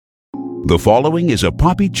The following is a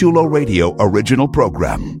Papi Chulo Radio original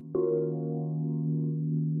program.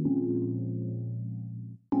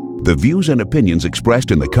 The views and opinions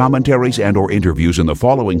expressed in the commentaries and/or interviews in the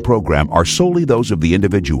following program are solely those of the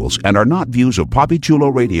individuals and are not views of Papi Chulo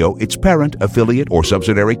Radio, its parent, affiliate, or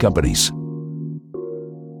subsidiary companies.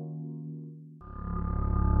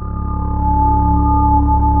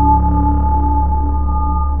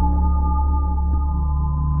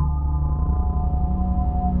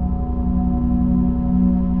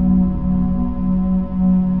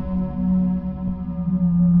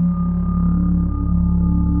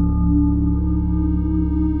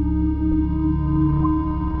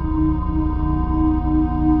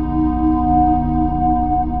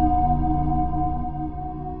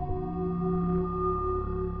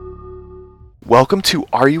 Welcome to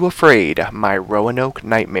Are You Afraid? My Roanoke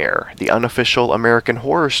Nightmare, the unofficial American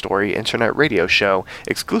Horror Story internet radio show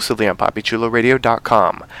exclusively on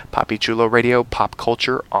PapiChuloRadio.com. Papi Chulo Radio, pop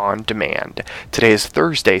culture on demand. Today is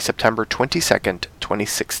Thursday, September 22nd,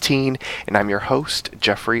 2016, and I'm your host,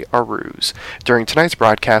 Jeffrey Aruz. During tonight's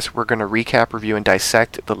broadcast, we're going to recap, review, and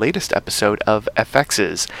dissect the latest episode of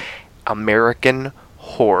FX's American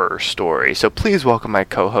Horror Story. So please welcome my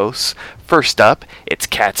co-hosts. First up, it's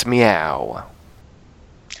Cat's Meow.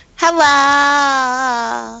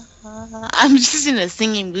 Hello! I'm just in a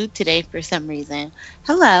singing mood today for some reason.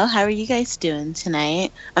 Hello, how are you guys doing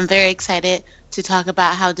tonight? I'm very excited to talk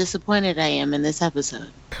about how disappointed I am in this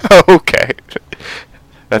episode. Okay.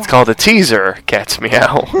 That's called a teaser, Cat's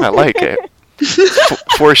Meow. I like it.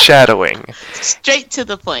 Foreshadowing. Straight to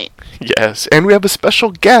the point. Yes, and we have a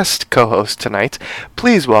special guest co-host tonight.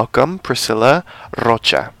 Please welcome Priscilla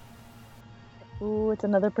Rocha. Ooh, it's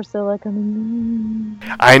another Priscilla coming in.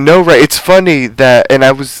 I know, right? It's funny that, and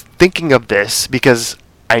I was thinking of this because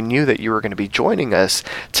I knew that you were going to be joining us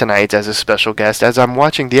tonight as a special guest. As I'm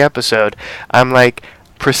watching the episode, I'm like,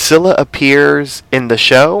 Priscilla appears in the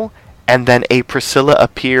show, and then a Priscilla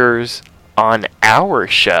appears on our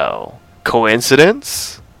show.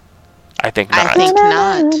 Coincidence? I think not. I think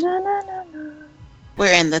not.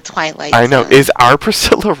 We're in the twilight I know. zone. Is our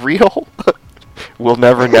Priscilla real? We'll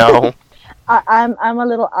never know. I'm a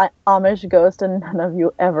little Amish ghost, and none of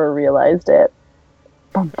you ever realized it.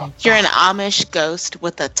 You're an Amish ghost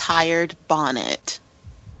with a tired bonnet.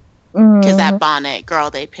 Because that bonnet,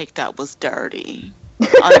 girl, they picked up was dirty.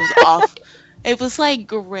 It was off. It was like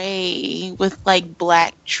gray with like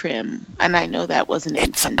black trim, and I know that wasn't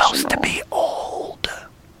intentional. It's supposed to be old.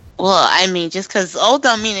 Well, I mean, just because old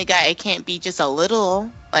don't mean it can't be just a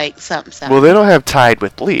little, like something. Well, they don't have tied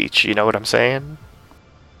with bleach. You know what I'm saying?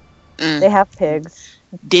 They have pigs.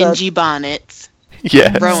 Dingy bonnets.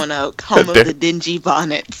 Yes. Roanoke, home of the dingy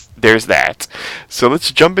bonnets. There's that. So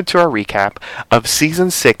let's jump into our recap of Season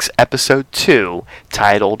 6, Episode 2,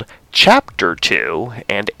 titled Chapter 2,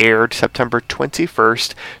 and aired September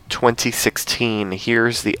 21st, 2016.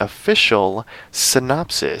 Here's the official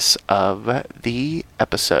synopsis of the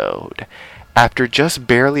episode. After just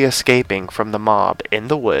barely escaping from the mob in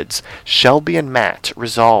the woods, Shelby and Matt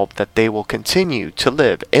resolve that they will continue to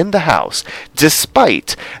live in the house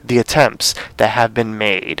despite the attempts that have been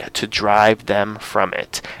made to drive them from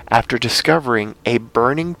it. After discovering a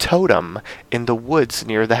burning totem in the woods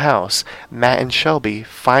near the house, Matt and Shelby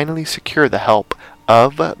finally secure the help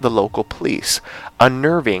of the local police.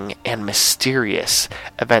 Unnerving and mysterious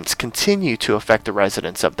events continue to affect the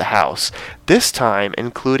residents of the house, this time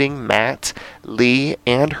including Matt, Lee,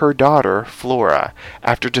 and her daughter, Flora.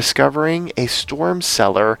 After discovering a storm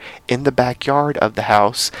cellar in the backyard of the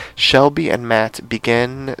house, Shelby and Matt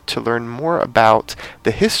begin to learn more about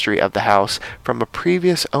the history of the house from a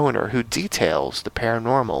previous owner who details the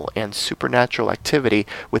paranormal and supernatural activity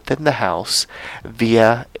within the house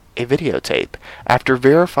via a videotape. After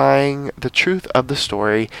verifying the truth of the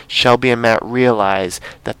story, Shelby and Matt realize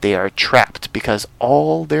that they are trapped because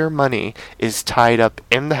all their money is tied up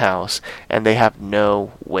in the house and they have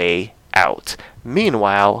no way out.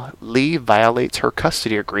 Meanwhile, Lee violates her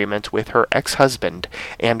custody agreement with her ex-husband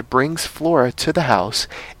and brings Flora to the house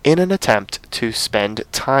in an attempt to spend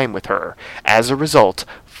time with her. As a result,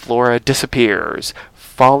 Flora disappears,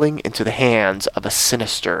 falling into the hands of a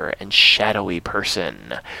sinister and shadowy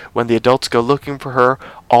person. When the adults go looking for her,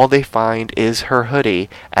 all they find is her hoodie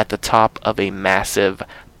at the top of a massive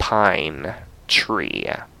pine tree.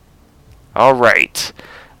 All right,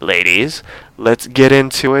 ladies, let's get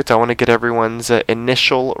into it. I want to get everyone's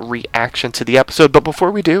initial reaction to the episode, but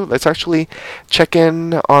before we do, let's actually check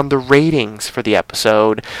in on the ratings for the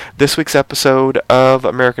episode. This week's episode of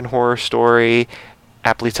American Horror Story,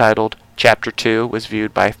 aptly titled Chapter 2 was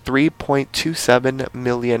viewed by 3.27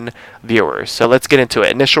 million viewers. So let's get into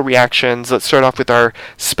it. Initial reactions. Let's start off with our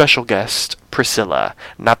special guest, Priscilla.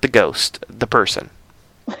 Not the ghost, the person.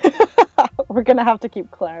 We're going to have to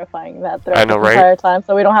keep clarifying that throughout I know, the right? entire time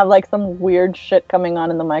so we don't have like some weird shit coming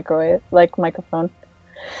on in the microphone.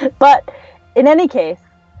 But in any case,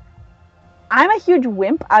 I'm a huge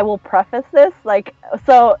wimp. I will preface this.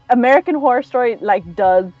 So American Horror Story,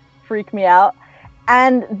 does freak me out.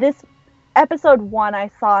 And this episode 1 I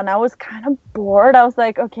saw, and I was kind of bored. I was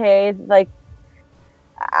like, okay,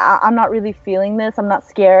 I'm not really feeling this. I'm not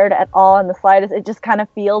scared at all in the slightest. It just kind of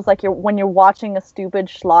feels like when you're watching a stupid,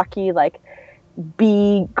 schlocky,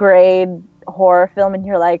 B-grade horror film, and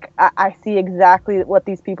you're like, I see exactly what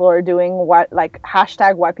these people are doing. What,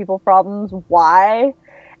 hashtag white people problems. Why?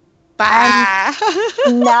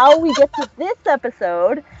 And now we get to this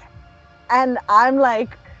episode, and I'm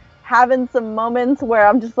having some moments where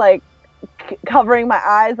I'm just covering my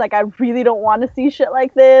eyes, I really don't want to see shit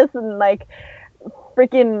like this, and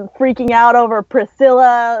freaking out over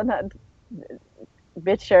Priscilla.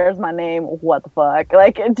 Bitch shares my name. What the fuck?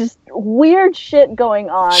 Just weird shit going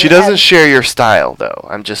on. She doesn't share your style, though.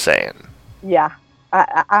 I'm just saying. Yeah,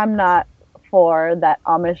 I'm not for that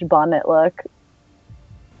Amish bonnet look.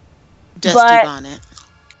 Dusty bonnet.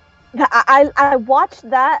 I watched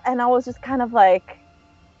that and I was just kind of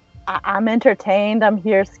I'm entertained. I'm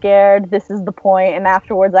here scared. This is the point. And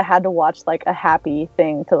afterwards I had to watch a happy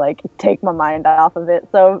thing to take my mind off of it.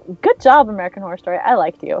 So good job, American Horror Story. I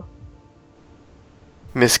liked you.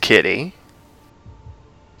 Miss Kitty.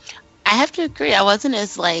 I have to agree. I wasn't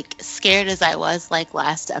as scared as I was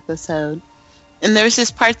last episode. And there's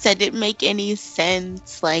just parts that didn't make any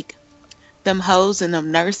sense, them hoes in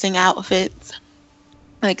them nursing outfits.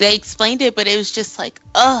 They explained it, but it was just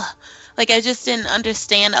ugh. I just didn't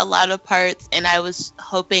understand a lot of parts, and I was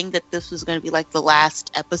hoping that this was going to be the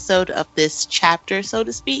last episode of this chapter, so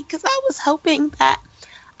to speak, because I was hoping that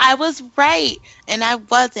I was right, and I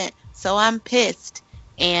wasn't, so I'm pissed.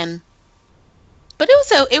 But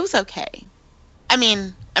it was okay. I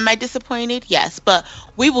mean, am I disappointed? Yes, but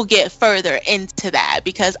we will get further into that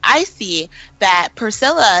because I see that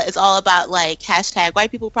Priscilla is all about hashtag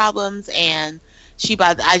white people problems, and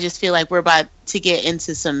I just feel we're about to get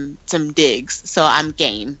into some digs, so I'm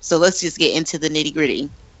game. So let's just get into the nitty gritty.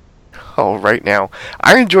 Oh, right now.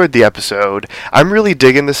 I enjoyed the episode. I'm really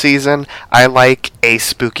digging the season. I like a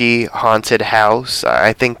spooky haunted house.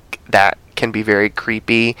 I think that can be very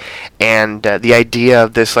creepy, and the idea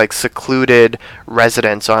of this secluded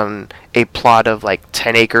residence on a plot of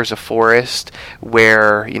 10 acres of forest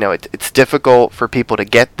where it's difficult for people to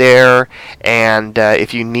get there, and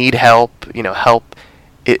if you need help,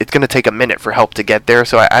 it's going to take a minute for help to get there.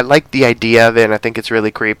 So I like the idea of it, and I think it's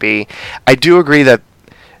really creepy. I do agree that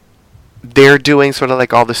they're doing sort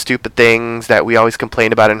of all the stupid things that we always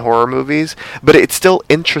complain about in horror movies, but it's still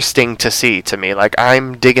interesting to see to me.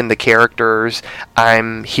 I'm digging the characters,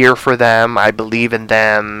 I'm here for them, I believe in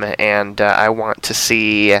them, and I want to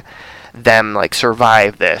see them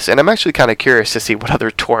survive this. And I'm actually kind of curious to see what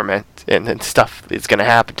other torment and stuff is going to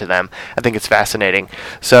happen to them. I think it's fascinating.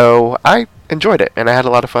 So I enjoyed it, and I had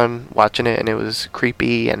a lot of fun watching it, and it was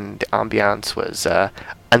creepy, and the ambiance was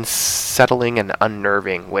unsettling and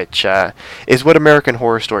unnerving, which is what American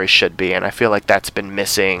Horror Story should be, and I feel that's been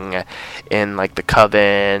missing in the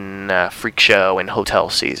Coven, Freak Show, and Hotel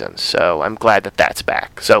seasons. So I'm glad that that's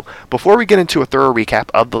back. So before we get into a thorough recap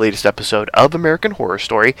of the latest episode of American Horror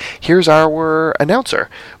Story, here's our announcer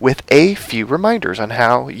with a few reminders on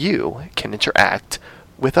how you can interact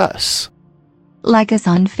with us. Like us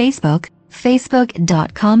on Facebook,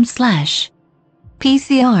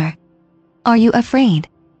 facebook.com/PCR. Are You Afraid?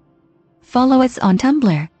 Follow us on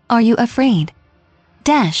Tumblr, Are You Afraid?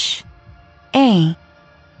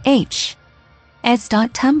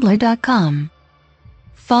 -ahs.tumblr.com.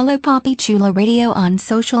 Follow Poppy Chula Radio on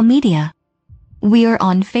social media. We are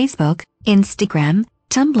on Facebook, Instagram,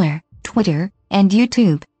 Tumblr, Twitter, and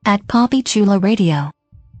YouTube at Poppy Chula Radio.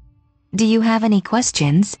 Do you have any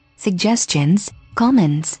questions, suggestions,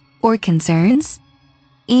 comments, or concerns?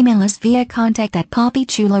 Email us via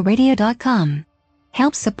contact@poppychularadio.com.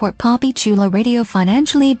 Help support Poppy Chula Radio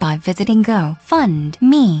financially by visiting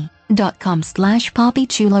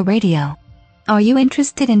gofundme.com/poppychularadio. Are you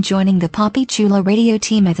interested in joining the Poppy Chula Radio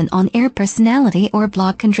team as an on-air personality or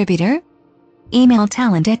blog contributor? Email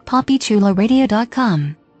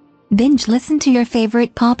talent@poppychularadio.com. Binge listen to your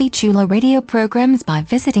favorite Poppy Chula Radio programs by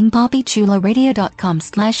visiting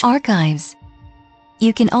poppychularadio.com/archives.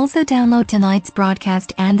 You can also download tonight's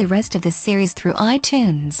broadcast and the rest of the series through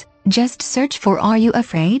iTunes. Just search for Are You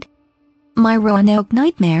Afraid? My Roanoke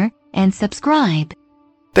Nightmare, and subscribe.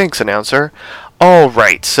 Thanks, announcer. All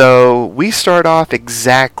right, so we start off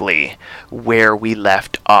exactly where we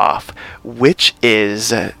left off, which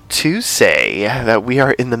is to say that we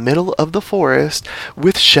are in the middle of the forest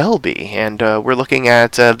with Shelby, and we're looking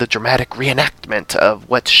at the dramatic reenactment of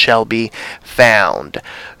what Shelby found.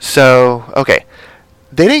 So, okay,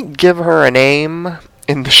 they didn't give her a name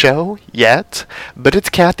in the show yet, but it's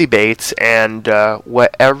Kathy Bates, and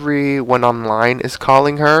what everyone online is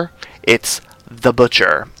calling her, it's the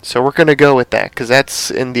Butcher. So we're going to go with that, because that's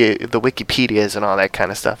in the Wikipedias and all that kind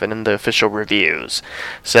of stuff, and in the official reviews.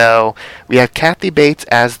 So we have Kathy Bates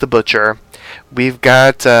as the Butcher. We've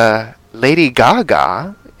got Lady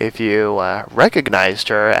Gaga, if you recognized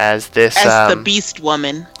her as this... As the Beast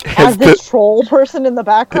Woman. As the troll person in the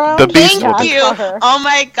background? The Beast Thank Woman. you. Oh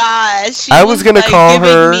my gosh. I was going to call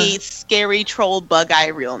her... giving me scary troll bug-eye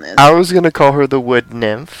realness. I was going to call her the Wood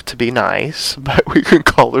Nymph, to be nice, but we can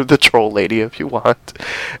call her the Troll Lady if you want.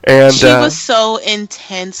 And she was so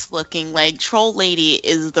intense looking. Like, Troll Lady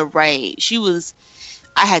is the right...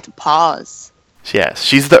 I had to pause. Yes,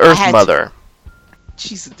 she's the Earth Mother.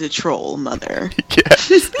 She's the troll mother. Yes.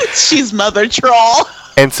 She's Mother Troll.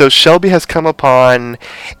 And so Shelby has come upon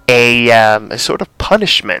a sort of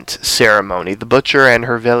punishment ceremony. The butcher and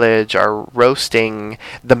her village are roasting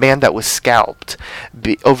the man that was scalped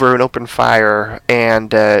over an open fire, and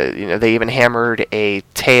they even hammered a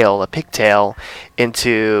pigtail,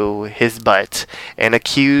 into his butt and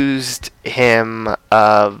accused him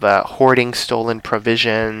of hoarding stolen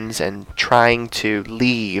provisions and trying to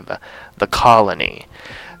leave the colony.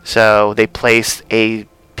 So they placed a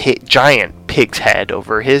giant pig's head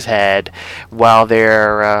over his head while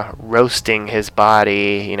they're roasting his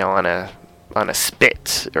body, on a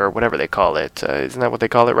spit or whatever they call it. Isn't that what they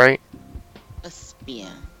call it, right? A spit.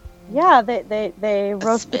 Yeah, they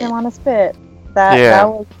roasted him on a spit. That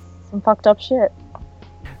was some fucked up shit.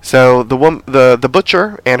 So the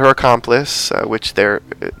butcher and her accomplice, which the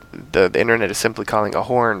internet is simply calling a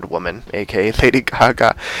horned woman, aka Lady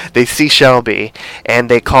Gaga, they see Shelby and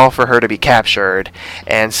they call for her to be captured.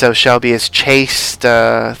 And so Shelby is chased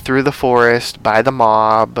through the forest by the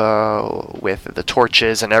mob with the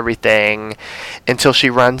torches and everything until she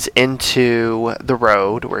runs into the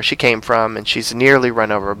road where she came from, and she's nearly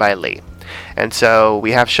run over by Lee. And so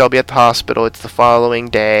we have Shelby at the hospital. It's the following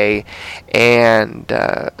day, and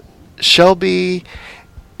Shelby,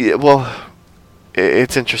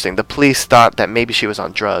 it's interesting. The police thought that maybe she was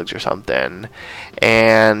on drugs or something,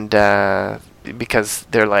 and because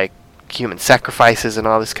they're like human sacrifices and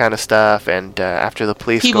all this kind of stuff, and after the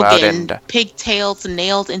police People go out getting and pigtails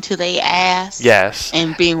nailed into their ass, yes,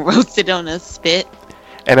 and being roasted on a spit.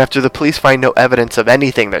 And after the police find no evidence of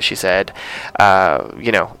anything that she said,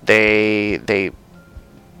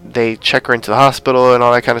 they check her into the hospital and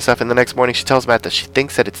all that kind of stuff. And the next morning, she tells Matt that she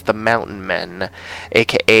thinks that it's the Mountain Men,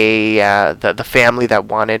 aka the family that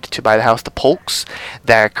wanted to buy the house, the Polks,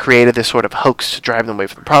 that created this sort of hoax to drive them away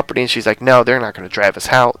from the property. And she's like, "No, they're not going to drive us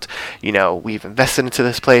out. We've invested into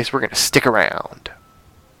this place. We're going to stick around."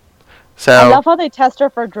 So I love how they test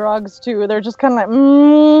her for drugs too. They're just kind of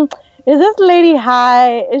like, is this lady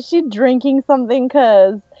high? Is she drinking something?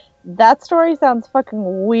 Because that story sounds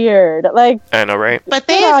fucking weird. Like, I know, right? But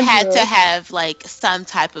they have had to have like some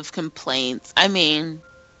type of complaints. I mean,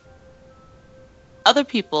 other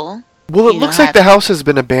people. Well, it looks like the house has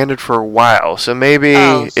been abandoned for a while, so maybe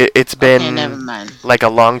it's been like a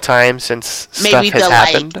long time since stuff has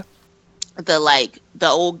happened. The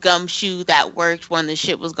old gumshoe that worked when the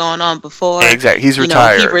shit was going on before. Exactly, he's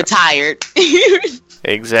retired. He retired.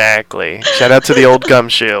 Exactly. Shout out to the old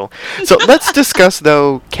gumshoe. So let's discuss,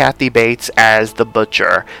 though, Kathy Bates as the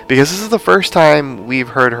Butcher, because this is the first time we've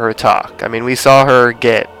heard her talk. I mean, we saw her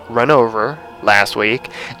get run over last week,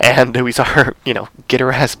 and we saw her, get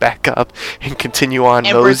her ass back up and continue on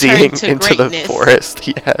moseying into the forest.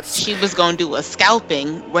 Yes. She was going to do a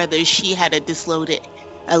scalping, whether she had a dislocated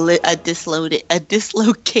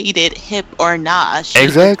hip or not.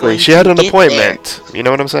 Exactly. She had an appointment. There. You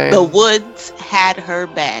know what I'm saying? The Woods had her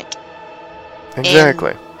back.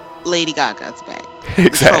 Exactly. And Lady Gaga's back.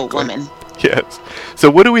 Exactly. Woman. Yes.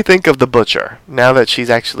 So what do we think of the Butcher now that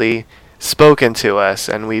she's actually spoken to us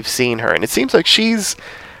and we've seen her? And it seems like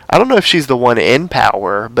I don't know if she's the one in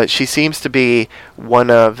power, but she seems to be one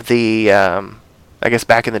of the I guess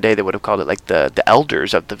back in the day they would have called it like the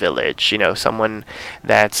elders of the village, someone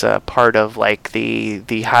that's part of like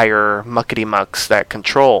the higher muckety mucks that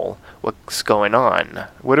control what's going on.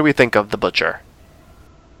 What do we think of the Butcher?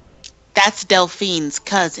 That's Delphine's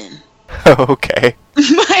cousin. Okay.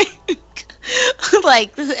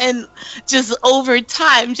 And just over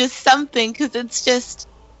time, just something, because it's just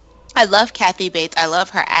I love Kathy Bates. I love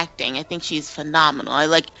her acting. I think she's phenomenal. I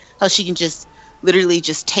like how she can just literally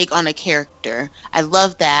just take on a character. I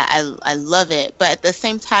love that. I love it. But at the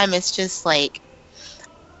same time, it's just like,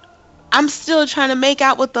 I'm still trying to make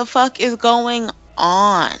out what the fuck is going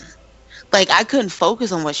on. Like, I couldn't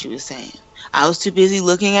focus on what she was saying. I was too busy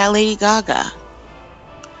looking at Lady Gaga.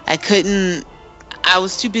 I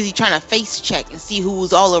was too busy trying to face check and see who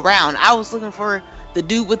was all around. I was looking for the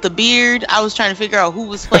dude with the beard. I was trying to figure out who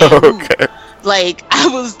was playing who. Like, I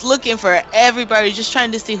was looking for everybody, just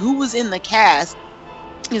trying to see who was in the cast.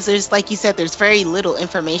 Because there's, like you said, there's very little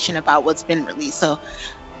information about what's been released. So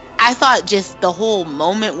I thought just the whole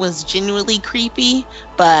moment was genuinely creepy.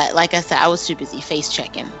 But like I said, I was too busy face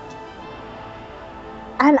checking.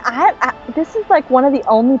 And I this is like one of the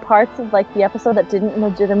only parts of like the episode that didn't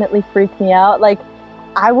legitimately freak me out. Like,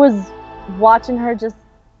 I was watching her just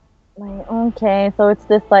like, okay, so it's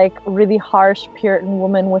this like really harsh Puritan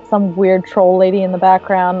woman with some weird troll lady in the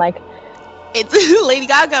background. Like, it's Lady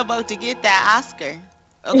Gaga about to get that Oscar.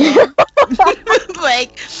 Okay.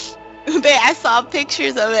 Like, I saw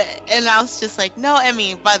pictures of it and I was just like, no, I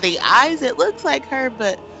mean, by the eyes it looks like her,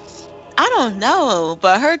 but I don't know.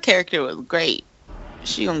 But her character was great.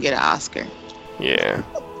 She gonna get an Oscar. Yeah.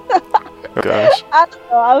 Oh, gosh. I don't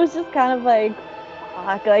know. I was just kind of like,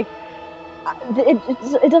 fuck, like,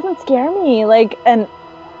 it doesn't scare me. Like, and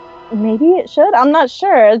maybe it should. I'm not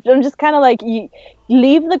sure. I'm just kind of like, you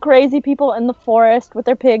leave the crazy people in the forest with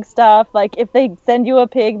their pig stuff. Like, if they send you a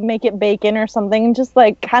pig, make it bacon or something. Just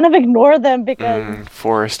like kind of ignore them because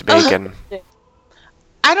forest bacon.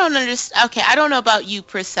 I don't understand. Okay, I don't know about you,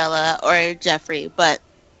 Priscilla or Jeffrey, but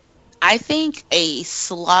I think a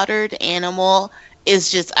slaughtered animal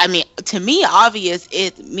is just, I mean, to me, obvious.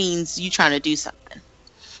 It means you trying to do something.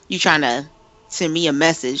 You trying to send me a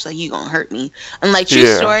message, like, you gonna hurt me. And like, true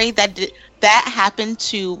story, that happened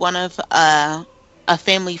to one of a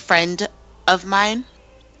family friend of mine.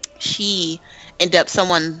 She ended up,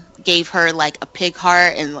 someone gave her like a pig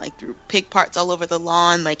heart and like threw pig parts all over the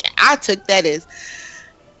lawn. Like, I took that as,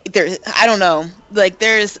 I don't know, like,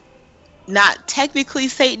 there's not technically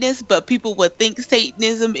Satanist, but people would think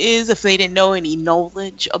Satanism is if they didn't know any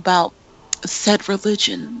knowledge about said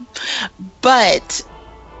religion. But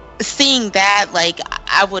seeing that, like,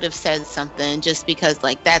 I would have said something, just because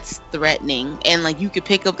like that's threatening. And like, you could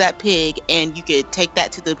pick up that pig and you could take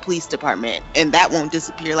that to the police department and that won't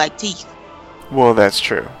disappear like teeth. Well, that's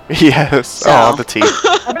true. Yes. So. The teeth.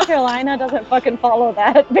 North Carolina doesn't fucking follow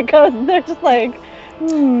that because they're just like,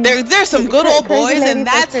 There's some good old boys, and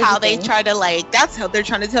that's how they try to, like, that's how they're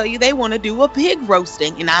trying to tell you they want to do a pig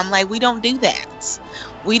roasting. And I'm like, we don't do that.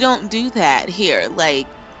 We don't do that here. Like,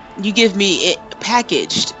 you give me it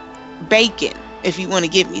packaged bacon if you want to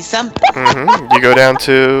give me something. Mm-hmm. You go down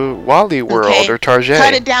to Wally World or Target.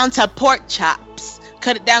 Cut it down to pork chops.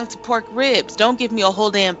 Cut it down to pork ribs. Don't give me a whole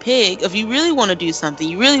damn pig. If you really want to do something,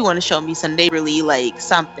 you really want to show me some neighborly, like,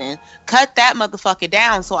 something, cut that motherfucker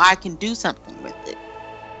down so I can do something with it.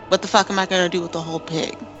 What the fuck am I going to do with the whole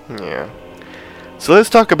pig? Yeah. So let's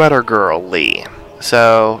talk about our girl, Lee.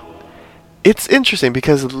 So, it's interesting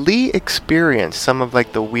because Lee experienced some of,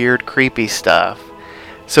 like, the weird, creepy stuff.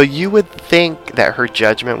 So you would think that her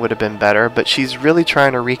judgment would have been better, but she's really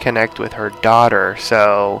trying to reconnect with her daughter.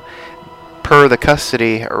 So, per the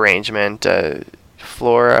custody arrangement,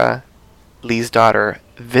 Flora, Lee's daughter,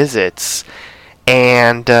 visits,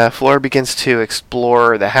 and Flora begins to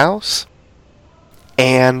explore the house.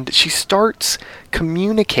 And she starts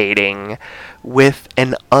communicating with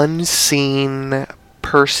an unseen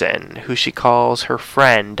person who she calls her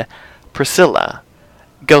friend Priscilla.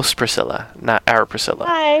 Ghost Priscilla, not our Priscilla.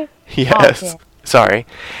 Hi. Yes. Okay. Sorry.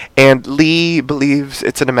 And Lee believes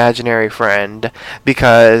it's an imaginary friend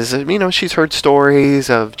because, you know, she's heard stories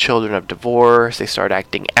of children of divorce. They start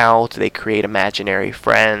acting out. They create imaginary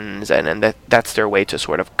friends. And that's their way to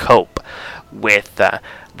sort of cope with the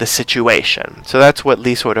situation. So that's what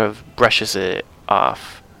Lee sort of brushes it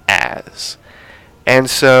off as. And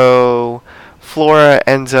so Flora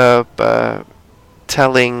ends up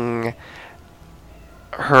telling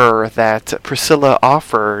her that Priscilla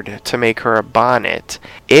offered to make her a bonnet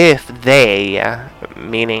if they,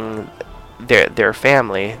 meaning their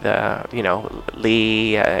family,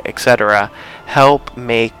 Lee, etc., help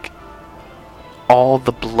make all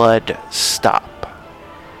the blood stop.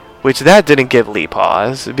 Which that didn't give Lee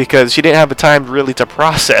pause, because she didn't have the time really to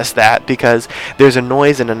process that, because there's a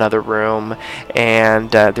noise in another room,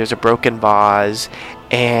 and there's a broken vase,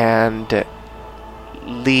 and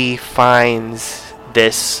Lee finds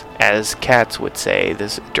this, as cats would say,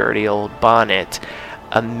 this dirty old bonnet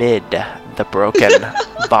amid the broken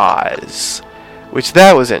vase, Which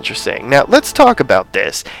that was interesting. Now, let's talk about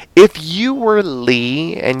this. If you were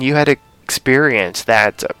Lee and you had experienced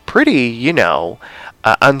that pretty,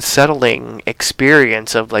 unsettling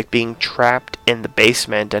experience of like being trapped in the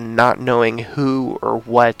basement and not knowing who or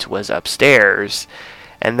what was upstairs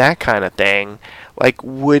and that kind of thing, like,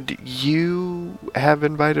 would you have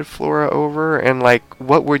invited Flora over? And like,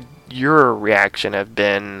 what would your reaction have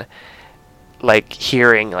been, like,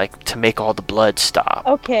 hearing, like, to make all the blood stop?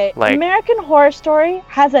 Okay, like, American Horror Story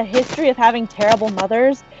has a history of having terrible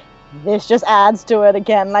mothers. This just adds to it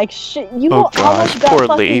again. Like, shit, you almost got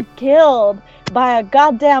fucking killed by a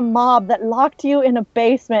goddamn mob that locked you in a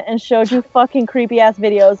basement and showed you fucking creepy-ass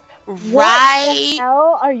videos. Right. What the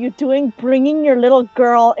hell are you doing bringing your little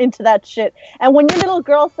girl into that shit? And when your little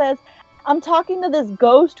girl says, I'm talking to this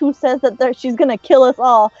ghost who says that she's gonna kill us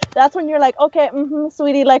all, that's when you're like, okay,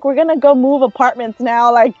 sweetie, like, we're gonna go move apartments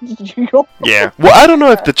now, like, yeah. Well, I don't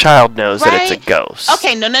know if the child knows that it's a ghost.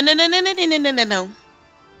 Okay, no.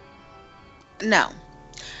 No.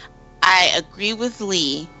 I agree with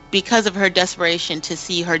Lee because of her desperation to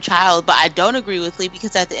see her child, but I don't agree with Lee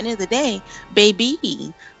because at the end of the day,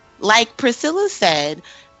 baby, like Priscilla said,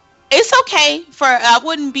 it's okay I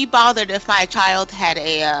wouldn't be bothered if my child had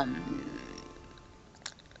a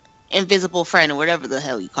invisible friend or whatever the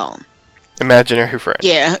hell you call him. Imaginary friend.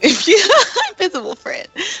 Yeah, invisible friend.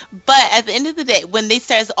 But at the end of the day, when they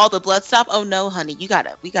start all the blood stop, oh no, honey, we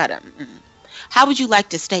gotta. How would you like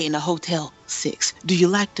to stay in a Hotel 6? Do you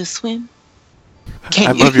like to swim?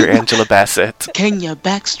 I love your Angela Bassett. Can you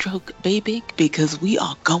backstroke, baby? Because we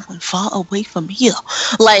are going far away from here.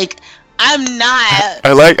 Like, I'm not.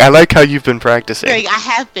 I like how you've been practicing. I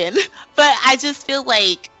have been, but I just feel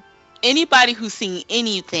like anybody who's seen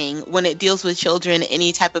anything when it deals with children,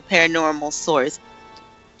 any type of paranormal source,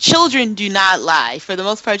 children do not lie. For the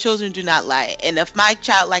most part, children do not lie. And if my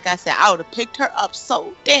child, like I said, I would have picked her up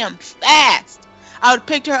so damn fast.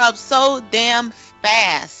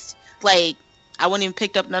 Like, I wouldn't even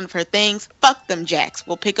picked up none of her things. Fuck them jacks.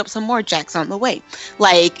 We'll pick up some more jacks on the way.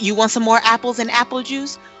 Like, you want some more apples and apple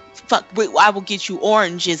juice? Fuck, I will get you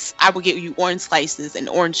oranges. I will get you orange slices and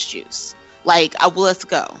orange juice. Like, let's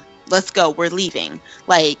go. We're leaving.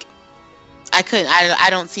 Like, I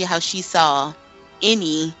don't see how she saw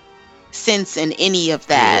any sense in any of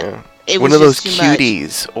that. Yeah. It was one of those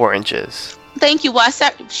cuties much. Oranges. Thank you. Well,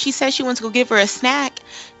 she said she wants to go give her a snack.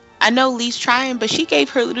 I know Lee's trying, but she gave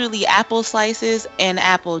her literally apple slices and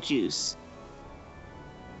apple juice.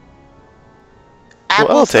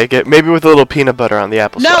 Well, I'll take it. Maybe with a little peanut butter on the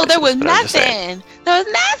apple slices. No, there was nothing.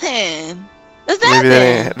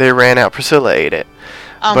 Maybe they ran out. Priscilla ate it.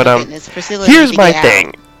 Oh but, my goodness. Priscilla here's my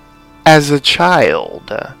thing. As a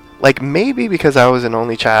child, like, maybe because I was an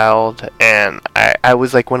only child and I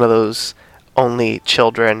was like one of those only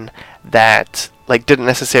children that, like, didn't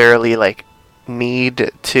necessarily, like,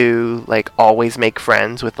 need to, like, always make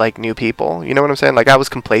friends with, like, new people. You know what I'm saying? Like, I was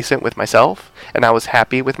complacent with myself and I was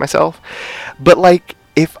happy with myself. But, like,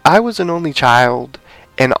 if I was an only child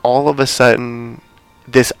and all of a sudden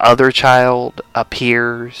this other child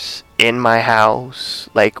appears in my house,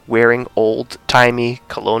 like, wearing old-timey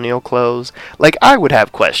colonial clothes, like, I would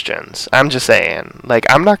have questions. I'm just saying. Like,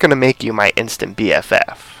 I'm not gonna make you my instant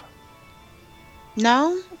BFF.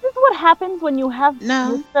 No? This is what happens when you have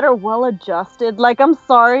No. kids that are well-adjusted. Like, I'm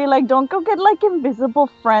sorry, like, don't go get, like, invisible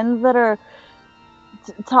friends that are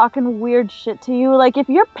talking weird shit to you. Like, if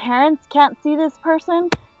your parents can't see this person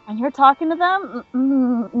and you're talking to them,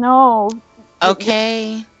 no.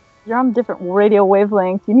 Okay. You're on different radio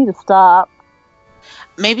wavelengths. You need to stop.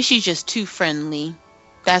 Maybe she's just too friendly.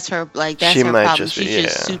 That's her, like, that's She her might problem. just She's be,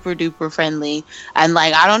 just super duper friendly. And,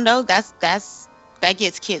 like, I don't know, that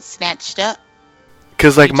gets kids snatched up.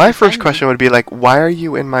 Because, like, my too first friendly. question would be, like, why are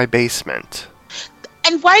you in my basement?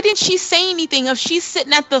 And why didn't she say anything? If she's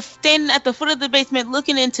standing at the foot of the basement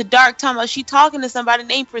looking into dark, talking about she talking to somebody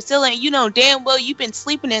named Priscilla, and you know damn well you've been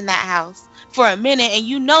sleeping in that house for a minute, and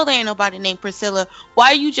you know there ain't nobody named Priscilla. Why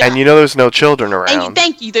are you just... And you know there's no children around. And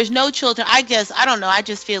thank you, there's no children. I don't know, I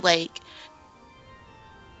just feel like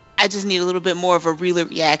I just need a little bit more of a realer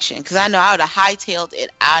reaction, because I know I would have hightailed it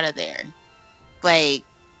out of there. Like,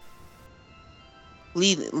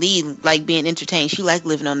 Lee like being entertained. She like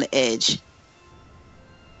living on the edge.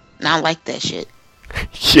 And I like that shit.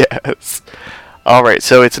 Yes. Alright,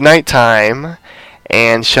 so it's nighttime,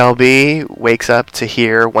 and Shelby wakes up to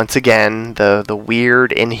hear, once again, the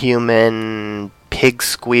weird, inhuman, pig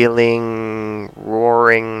squealing,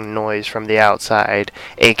 roaring noise from the outside,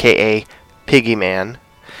 aka Piggy Man.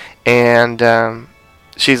 And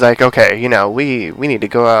she's like, okay, we need to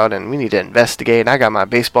go out and we need to investigate. I got my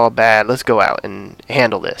baseball bat. Let's go out and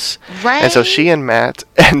handle this. Right. And so she and Matt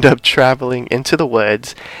end up traveling into the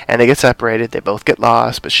woods, and they get separated. They both get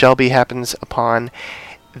lost, but Shelby happens upon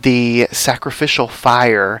the sacrificial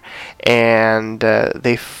fire, and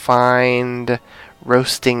they find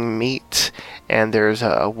roasting meat, and there's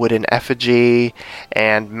a wooden effigy,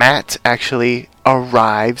 and Matt actually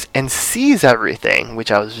arrives and sees everything,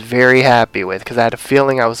 which I was very happy with, because I had a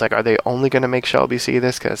feeling, I was like, are they only going to make Shelby see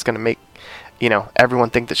this? Because it's going to make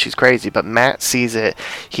everyone think that she's crazy. But Matt sees it.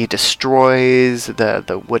 He destroys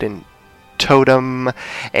the wooden totem,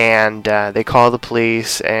 and they call the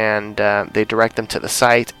police, and they direct them to the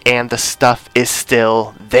site, and the stuff is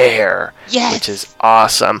still there. Yes. Which is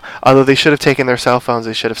awesome. Although they should have taken their cell phones,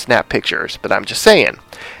 they should have snapped pictures, but I'm just saying.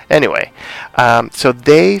 Anyway, so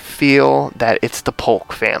they feel that it's the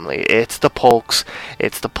Polk family. It's the Polks.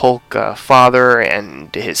 It's the Polk father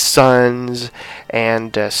and his sons,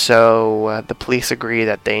 and so the police agree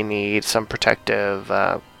that they need some protective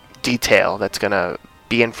detail that's going to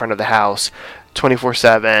be in front of the house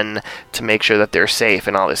 24/7 to make sure that they're safe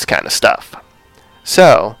and all this kind of stuff.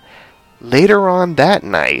 So, later on that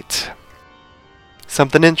night,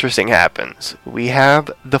 something interesting happens. We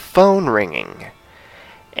have the phone ringing,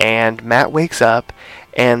 and Matt wakes up,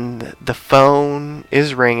 and the phone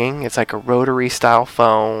is ringing. It's like a rotary style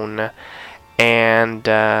phone, and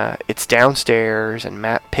it's downstairs, and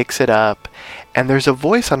Matt picks it up, and there's a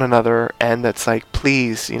voice on another end that's like,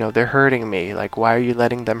 please, they're hurting me. Like, why are you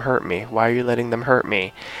letting them hurt me? Why are you letting them hurt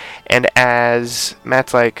me? And as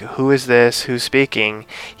Matt's like, who is this? Who's speaking?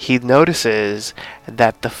 He notices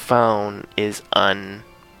that the phone is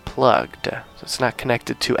unplugged. So it's not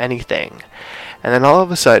connected to anything. And then all of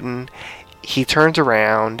a sudden, he turns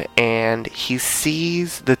around and he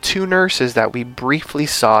sees the two nurses that we briefly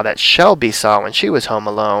saw, that Shelby saw when she was home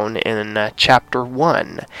alone in chapter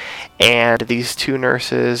 1. And these two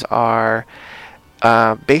nurses are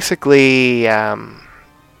basically,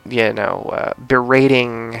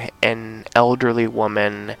 berating an elderly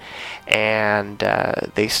woman, and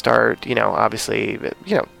they start, obviously,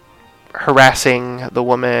 harassing the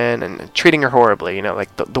woman and treating her horribly,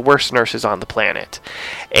 like the worst nurses on the planet.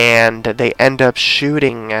 And they end up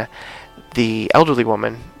shooting the elderly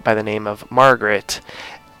woman by the name of Margaret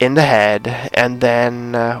in the head, and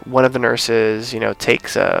then one of the nurses,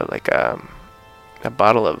 takes a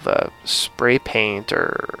bottle of spray paint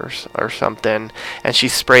or something, and she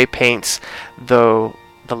spray paints the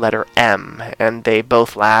letter M, and they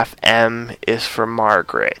both laugh. M is for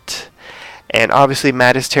Margaret. And obviously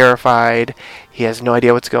Matt is terrified. He has no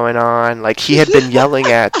idea what's going on. Like, he had been yelling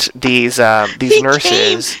at these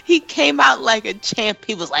nurses. He came out like a champ.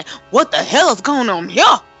 He was like, what the hell is going on here?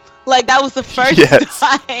 Like, that was the first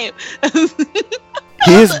time.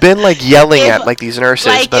 He has been like yelling at like these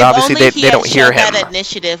nurses, but obviously they don't hear him. That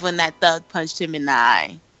initiative when that thug punched him in the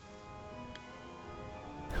eye.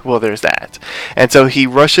 Well, there's that. And so he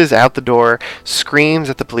rushes out the door, screams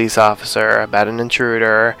at the police officer about an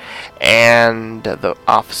intruder, and the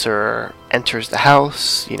officer enters the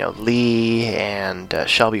house. Lee and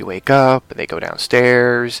Shelby wake up, and they go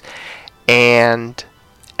downstairs, and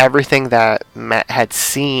everything that Matt had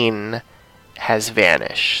seen has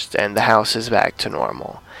vanished, and the house is back to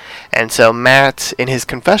normal. And so Matt, in his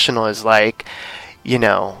confessional, is like,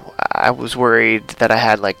 I was worried that I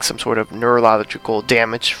had like some sort of neurological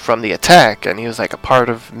damage from the attack, and he was like, a part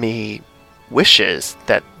of me wishes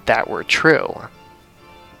that that were true.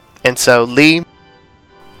 And so Lee,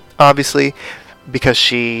 obviously, because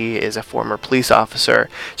she is a former police officer,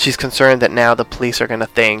 she's concerned that now the police are going to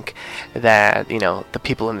think that, the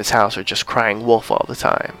people in this house are just crying wolf all the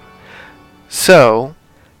time. So,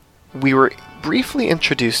 we were briefly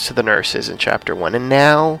introduced to the nurses in chapter 1, and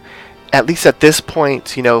now, at least at this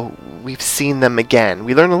point, we've seen them again.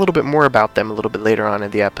 We learn a little bit more about them a little bit later on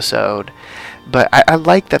in the episode, but I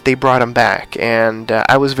like that they brought them back, and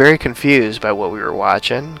I was very confused by what we were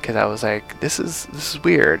watching, because I was like, this is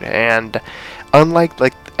weird. And unlike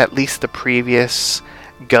at least the previous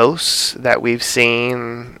ghosts that we've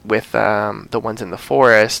seen with the ones in the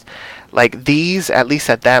forest, like these, at least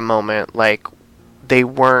at that moment, like they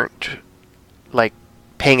weren't like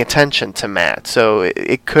paying attention to Matt, so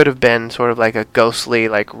it could have been sort of like a ghostly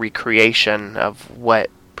like recreation of what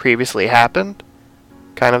previously happened,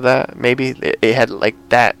 kind of that. Maybe it had like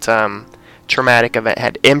that traumatic event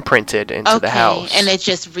had imprinted into the house, and it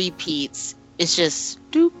just repeats. It's just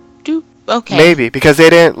doop doop Okay. Maybe because they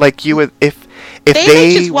didn't like you would if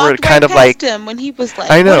they just were walked kind right of like past him when he was like,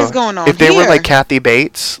 I know what is going on if they were here? like Kathy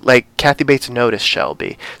Bates noticed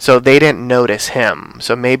Shelby, so they didn't notice him.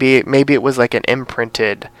 So maybe it was like an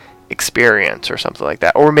imprinted experience or something like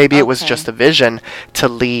that, or maybe it was just a vision to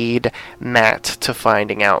lead Matt to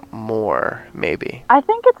finding out more. Maybe I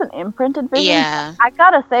think it's an imprinted vision. Yeah. I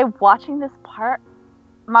gotta say, watching this part,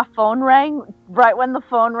 my phone rang right when the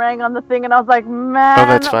phone rang on the thing, and I was like, man, oh,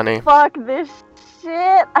 that's funny. Fuck this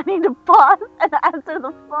shit. I need to pause and answer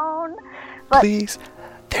the phone. But please,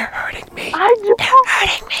 they're hurting me. They're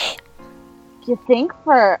hurting me. Do you think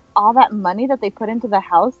for all that money that they put into the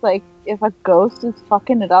house, like, if a ghost is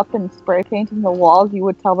fucking it up and spray painting the walls, you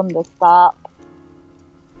would tell them to stop?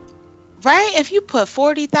 Right? If you put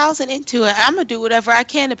 $40,000 into it, I'm gonna do whatever I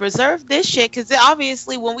can to preserve this shit. Because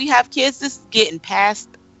obviously, when we have kids, this is getting passed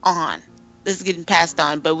on.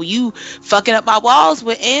 But when you fucking up my walls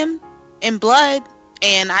with M and blood,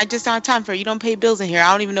 and I just don't have time for it. You don't pay bills in here.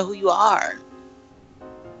 I don't even know who you are.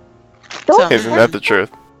 Isn't that the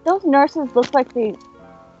truth? Those nurses look like they...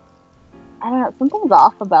 I don't know. Something's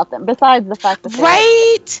off about them. Besides the fact that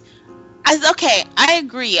right. I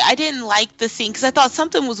agree. I didn't like the scene because I thought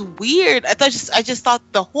something was weird. I just thought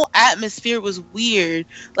the whole atmosphere was weird.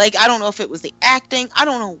 Like, I don't know if it was the acting. I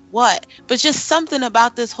don't know what. But just something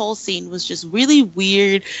about this whole scene was just really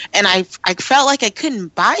weird. And I felt like I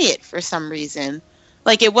couldn't buy it for some reason.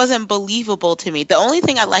 Like, it wasn't believable to me. The only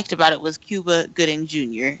thing I liked about it was Cuba Gooding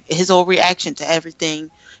Jr. His whole reaction to everything.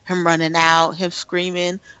 Him running out, him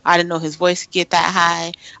screaming. I didn't know his voice could get that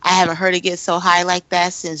high. I haven't heard it get so high like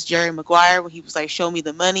that since Jerry Maguire when he was like, show me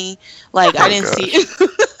the money. Like, I didn't see...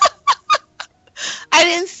 I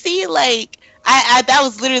didn't see, like... that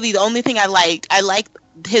was literally the only thing I liked. I liked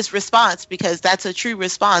his response because that's a true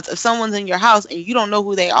response. If someone's in your house and you don't know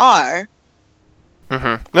who they are...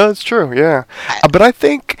 Mm-hmm. No, it's true, yeah. But I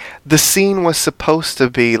think the scene was supposed to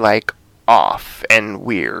be, like, off and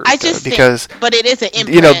weird. I just because but it is an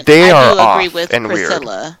imprint. You know, they are I do agree off with and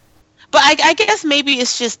Priscilla. weird. But I guess maybe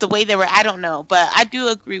it's just the way they were. I don't know. But I do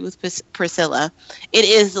agree with Priscilla. It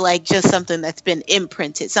is like just something that's been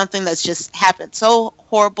imprinted. Something that's just happened so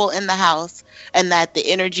horrible in the house. And that the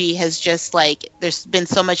energy has just like, there's been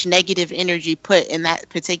so much negative energy put in that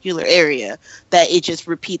particular area that it just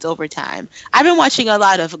repeats over time. I've been watching a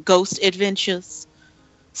lot of Ghost Adventures.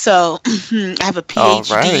 So I have a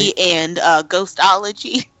PhD in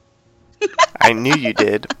ghostology. I knew you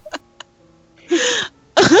did.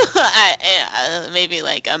 Maybe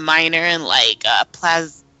like a minor in like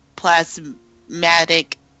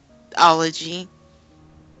plasmaticology.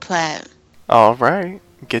 All right.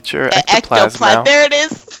 Get your ectoplasm now. There it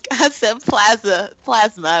is. I said plasma.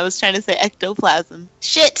 I was trying to say ectoplasm.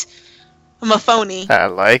 Shit. I'm a phoney. I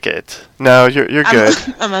like it. No, you're good.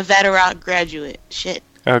 I'm a veteran graduate. Shit.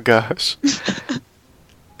 Oh gosh.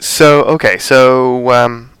 So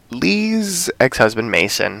Lee's ex-husband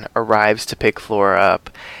Mason arrives to pick Flora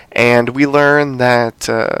up, and we learn that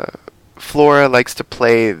Flora likes to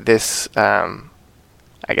play this, I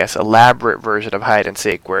guess, elaborate version of hide and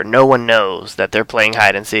seek, where no one knows that they're playing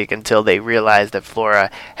hide and seek until they realize that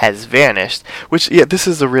Flora has vanished. Which, yeah, this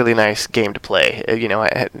is a really nice game to play. You know,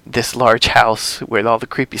 at this large house where all the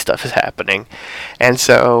creepy stuff is happening, and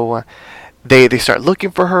so. They start looking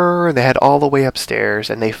for her, they head all the way upstairs,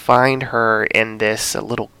 and they find her in this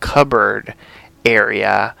little cupboard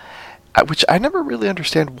area, which I never really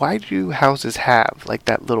understand. Why do houses have, like,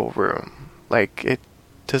 that little room? Like, it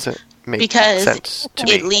doesn't make sense to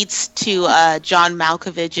me. It leads to John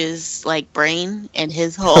Malkovich's, like, brain and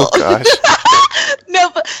his whole... Oh, gosh. No,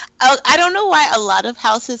 but I don't know why a lot of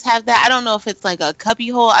houses have that. I don't know if it's like a cubby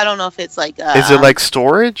hole. I don't know if it's like a... Is it like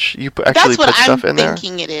storage? You actually put stuff in there? That's what I'm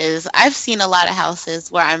thinking it is. I've seen a lot of houses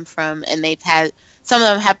where I'm from, and they've had... Some of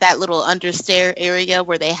them have that little understair area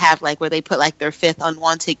where they have, like, where they put, like, their fifth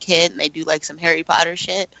unwanted kid, and they do, like, some Harry Potter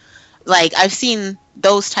shit. Like, I've seen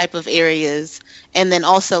those type of areas. And then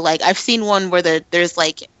also, like, I've seen one where there's,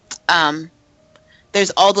 like...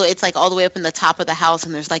 it's like all the way up in the top of the house,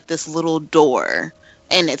 and there's like this little door,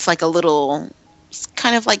 and it's like a little, it's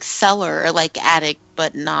kind of like cellar or like attic,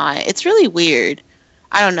 but not. It's really weird.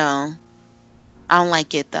 I don't know. I don't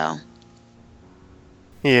like it though.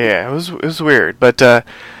 Yeah, it was weird, but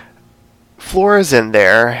Flora's in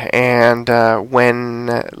there, and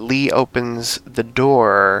when Lee opens the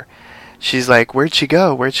door, she's like, "Where'd she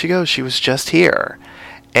go? Where'd she go? She was just here."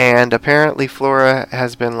 And apparently Flora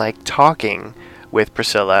has been like talking with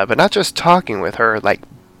Priscilla, but not just talking with her, like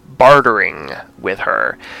bartering with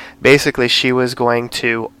her. Basically, she was going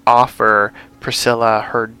to offer Priscilla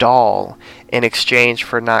her doll in exchange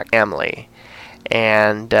for not Emily.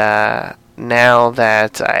 And now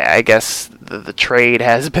that I guess the trade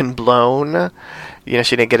has been blown,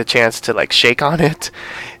 she didn't get a chance to like shake on it.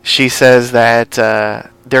 She says that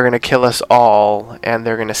they're gonna kill us all and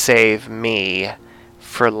they're gonna save me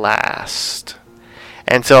for last.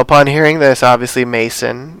 And so upon hearing this, obviously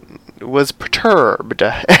Mason was perturbed,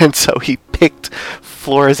 and so he picked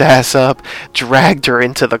Flora's ass up, dragged her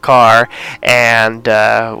into the car, and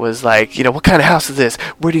was like, what kind of house is this?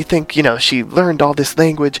 Where do you think, she learned all this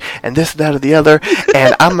language and this, that, or the other,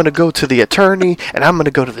 and I'm going to go to the attorney, and I'm going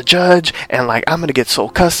to go to the judge, and like, I'm going to get sole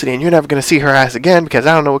custody, and you're never going to see her ass again, because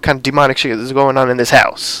I don't know what kind of demonic shit is going on in this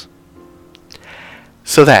house.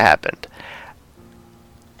 So that happened.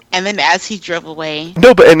 And then as he drove away...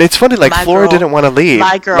 No, and it's funny, like, Flora didn't want to leave.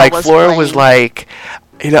 My girl like, was Flora playing. was like,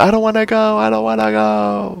 I don't want to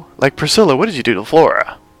go. Like, Priscilla, what did you do to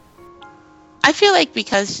Flora? I feel like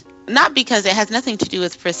not because it has nothing to do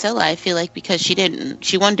with Priscilla. I feel like because she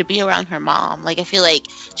wanted to be around her mom. Like, I feel like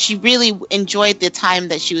she really enjoyed the time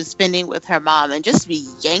that she was spending with her mom, and just to be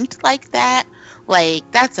yanked like that,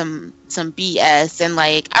 like, that's some BS. And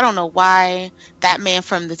like, I don't know why that man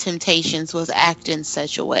from The Temptations was acting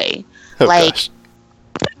such a way. Oh, like, gosh.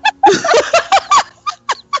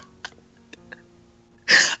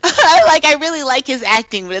 like, I really like his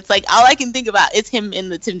acting, but it's like all I can think about is him in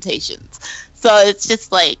The Temptations. So it's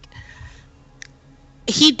just like,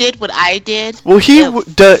 he did what I did. Well, he did what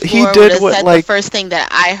the first thing that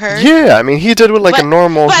I heard. Yeah, I mean, he did what a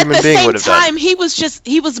normal human being would have done. But at the same time,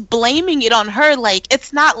 he was blaming it on her. Like,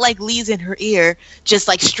 it's not like Lee's in her ear, just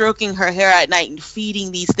like stroking her hair at night and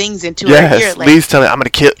feeding these things into her ear. Yes, like, Lee's telling her,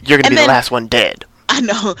 you're gonna be the last one dead. I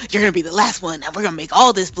know, you're gonna be the last one, and we're gonna make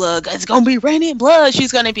all this blood. It's gonna be raining blood.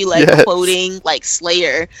 She's gonna be like quoting like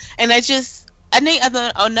Slayer, and I think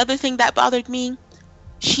another thing that bothered me.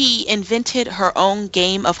 She invented her own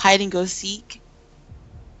game of hide and go seek.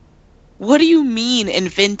 What do you mean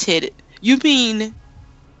invented? You mean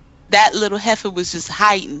that little heifer was just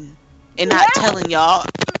hiding and not telling y'all?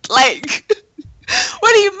 Like,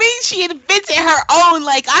 what do you mean she invented her own?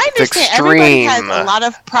 Like, I understand everybody has a lot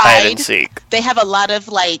of pride. Hide and seek. They have a lot of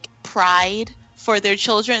like pride for their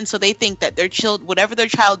children, so they think that whatever their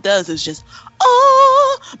child does is just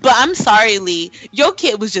but I'm sorry, Lee, your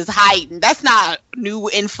kid was just hiding. That's not new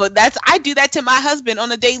info. I do that to my husband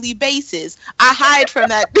on a daily basis. I hide from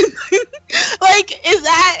that. Like, is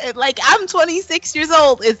that like, I'm 26 years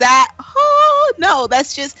old, is that no,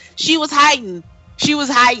 that's just, she was hiding.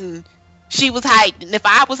 If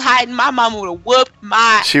I was hiding, my mama would have whooped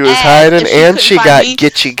my She was ass hiding, and she got me.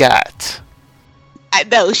 got. I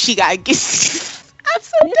know she got I'm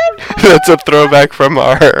so done. That's a throwback from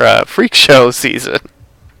our freak show season.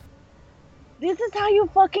 This is how you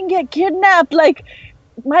fucking get kidnapped. Like,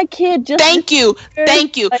 my kid just... Thank you.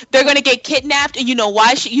 They're gonna get kidnapped, and you know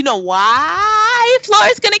why?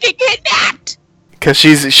 Flora's gonna get kidnapped? Because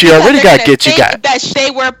she already got got. That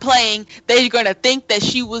they were playing. They're gonna think that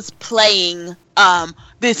she was playing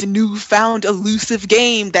this newfound elusive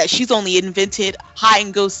game that she's only invented, hide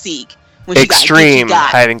and go seek. Extreme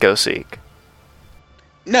hide and go seek.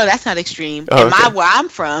 No, that's not extreme. Oh, okay. Where I'm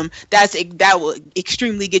from, that will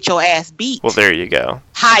extremely get your ass beat. Well, there you go.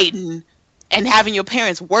 Hiding and having your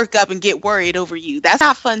parents work up and get worried over you. That's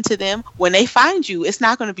not fun to them. When they find you, it's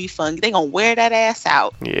not going to be fun. They're going to wear that ass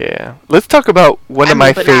out. Yeah. Let's talk about one of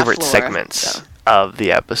my favorite segments of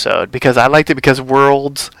the episode, because I liked it because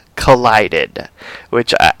worlds collided,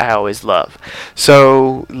 which I always love.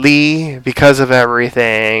 So Lee, because of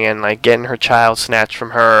everything and like getting her child snatched from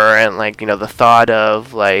her, and like, the thought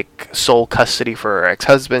of like sole custody for her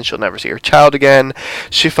ex-husband, she'll never see her child again,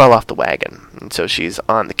 she fell off the wagon, and so she's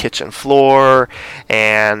on the kitchen floor,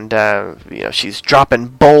 and she's dropping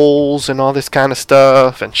bowls and all this kind of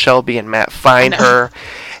stuff, and Shelby and Matt find her,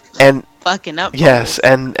 and fucking up. Yes,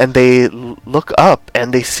 and they look up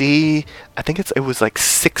and they see, I think it was like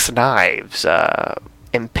 6 knives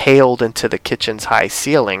impaled into the kitchen's high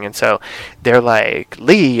ceiling, and so they're like,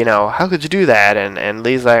 Lee, how could you do that? And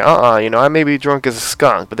Lee's like, I may be drunk as a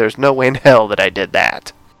skunk, but there's no way in hell that I did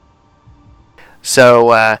that.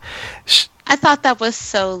 So I thought that was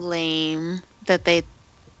so lame that they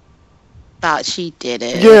thought she did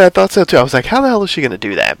it. Yeah, I thought so too. I was like, how the hell is she gonna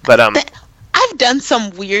do that? But I've done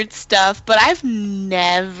some weird stuff, but I've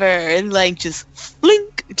never like just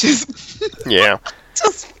yeah,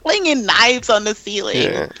 just flinging knives on the ceiling.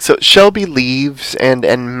 Yeah. So Shelby leaves, and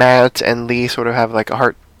Matt and Lee sort of have like a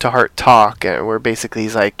heart-to-heart talk, where basically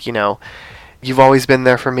he's like, you've always been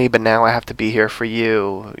there for me, but now I have to be here for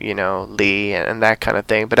you, Lee, and that kind of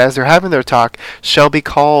thing. But as they're having their talk, Shelby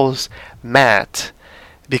calls Matt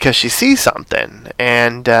because she sees something.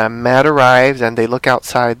 And Matt arrives, and they look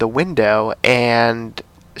outside the window, and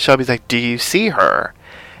Shelby's like, do you see her?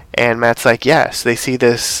 And Matt's like, yes. They see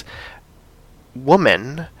this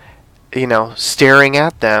woman, staring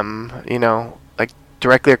at them, like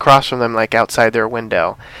directly across from them, like outside their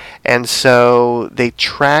window. And so they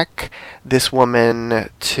track this woman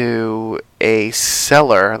to a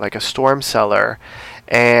cellar, like a storm cellar,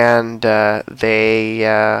 and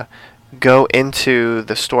they go into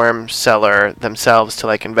the storm cellar themselves to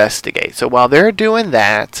like investigate. So while they're doing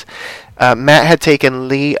that, Matt had taken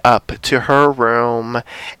Lee up to her room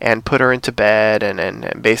and put her into bed,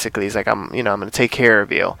 and basically he's like, I'm going to take care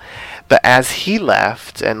of you. But as he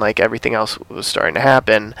left and like everything else was starting to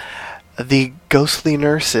happen, the ghostly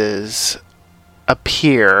nurses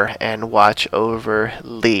appear and watch over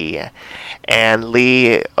Lee. And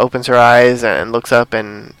Lee opens her eyes and looks up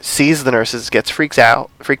and sees the nurses, gets freaked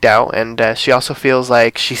out, and she also feels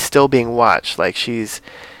like she's still being watched, like she's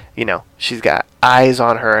got eyes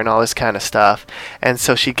on her and all this kind of stuff. And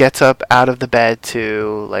so she gets up out of the bed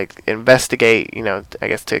to like investigate, I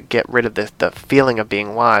guess to get rid of the feeling of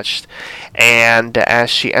being watched. And as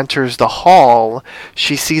she enters the hall,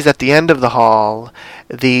 she sees at the end of the hall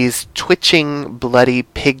these twitching bloody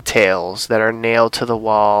pigtails that are nailed to the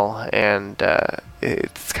wall. And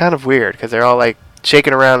it's kind of weird because they're all like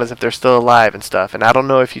shaking around as if they're still alive and stuff. And I don't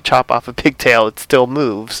know if you chop off a pigtail, it still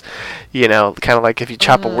moves. Kind of like if you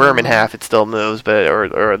chop a worm in half, it still moves, but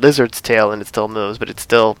or a lizard's tail and it still moves, but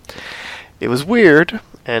it was weird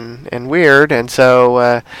and weird. And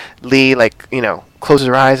so Lee closes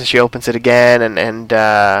her eyes and she opens it again, and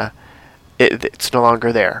it's no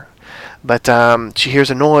longer there. But she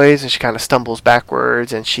hears a noise and she kind of stumbles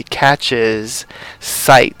backwards and she catches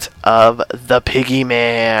sight of the Piggy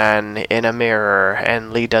Man in a mirror.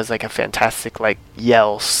 And Lee does like a fantastic like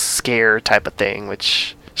yell scare type of thing,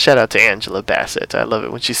 which shout out to Angela Bassett. I love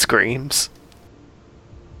it when she screams.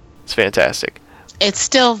 It's fantastic. It's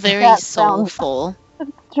still very soulful.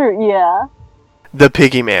 True, yeah. The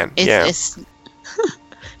Piggy Man, yeah.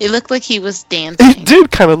 It looked like he was dancing. It did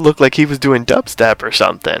kind of look like he was doing dubstep or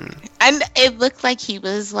something. And it looked like he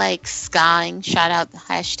was like skying. Shout out the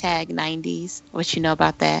hashtag 90s. What you know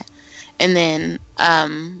about that? And then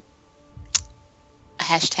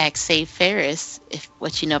hashtag save Ferris. If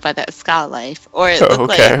what you know about that ska life. Or it looked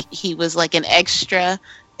like he was like an extra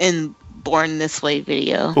in Born This Way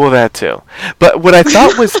video. Well, that too. But what I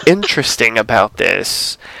thought was interesting about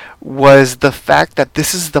this was the fact that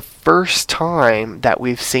this is the first time that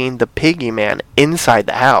we've seen the Piggy Man inside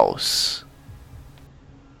the house.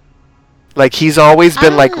 Like, he's always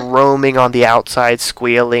been, like, roaming on the outside,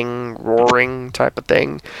 squealing, roaring type of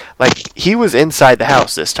thing. Like, he was inside the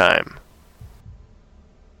house this time.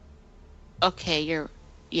 Okay,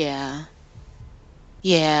 yeah.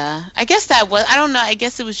 Yeah. I guess that was, I don't know, I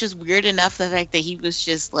guess it was just weird enough, the fact that he was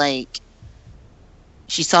just, like,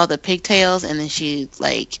 she saw the pigtails, and then she,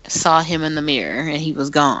 like, saw him in the mirror, and he was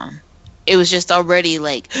gone. It was just already,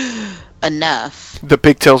 like, enough. The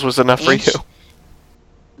pigtails was enough for you?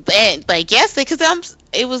 And, like, yes, because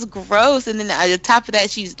it was gross, and then on top of that,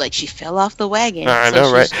 she's, like, she fell off the wagon. I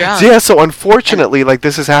know, right? Yeah, so unfortunately, like,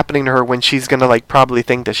 this is happening to her when she's gonna, like, probably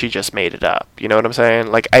think that she just made it up. You know what I'm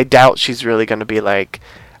saying? Like, I doubt she's really gonna be like,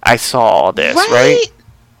 I saw all this, right?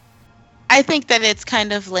 I think that it's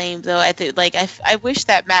kind of lame, though. I wish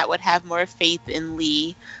that Matt would have more faith in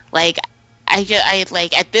Lee. Like, I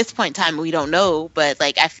like at this point in time we don't know, but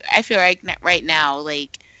like I feel like right now,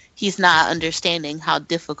 like he's not understanding how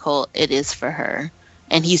difficult it is for her,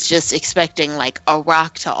 and he's just expecting like a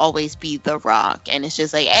rock to always be the rock, and it's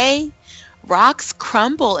just like, hey, rocks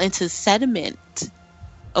crumble into sediment,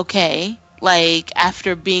 okay? Like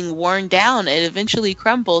after being worn down, it eventually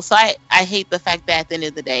crumbles. So I hate the fact that at the end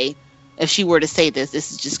of the day, if she were to say this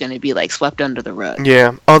is just going to be like swept under the rug.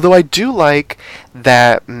 Yeah, although I do like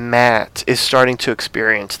that Matt is starting to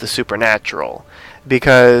experience the supernatural,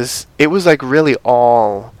 because it was like really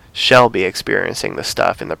all Shelby experiencing the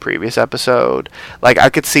stuff in the previous episode. Like I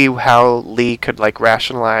could see how Lee could like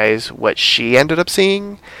rationalize what she ended up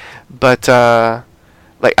seeing, but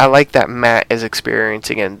like I like that Matt is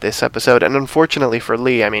experiencing in this episode. And unfortunately for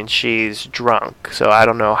Lee, I mean, she's drunk, so I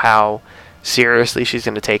don't know how seriously she's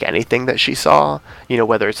going to take anything that she saw, you know,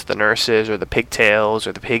 whether it's the nurses or the pigtails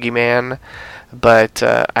or the Piggy Man. But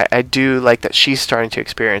I do like that she's starting to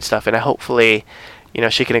experience stuff, and hopefully, you know,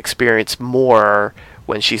 she can experience more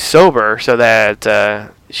when she's sober, so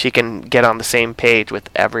that she can get on the same page with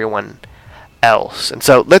everyone else. And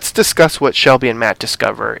so let's discuss what Shelby and Matt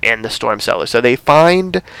discover in the storm cellar. So they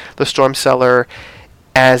find the storm cellar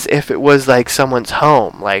as if it was like someone's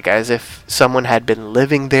home, like as if someone had been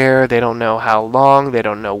living there. They don't know how long, they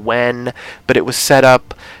don't know when, but it was set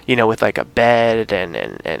up, with like a bed and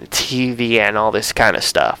a TV and all this kind of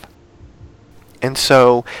stuff. And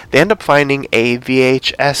so they end up finding a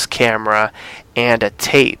VHS camera and a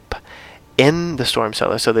tape in the storm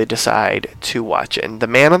cellar, so they decide to watch it. And the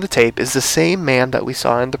man on the tape is the same man that we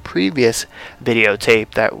saw in the previous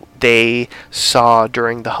videotape that they saw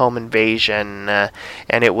during the home invasion,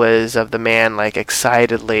 and it was of the man like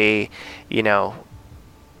excitedly,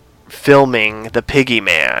 filming the piggy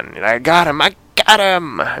man. I got him,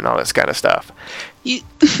 and all this kind of stuff.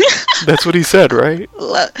 That's what he said, right?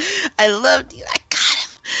 I loved you. I got him.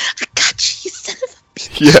 I got you, you son of a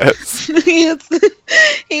bitch. Yes.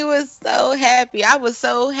 He was so happy. I was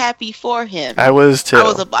so happy for him. I was too.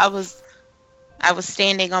 I was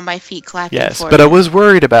standing on my feet clapping for him. Yes, but I was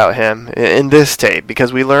worried about him in this tape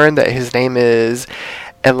because we learned that his name is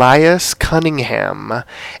Elias Cunningham,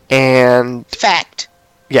 and fact.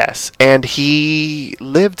 Yes, and he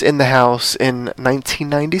lived in the house in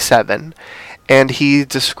 1997, and he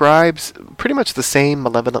describes pretty much the same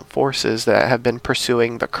malevolent forces that have been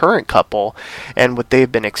pursuing the current couple and what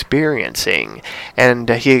they've been experiencing. And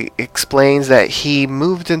he explains that he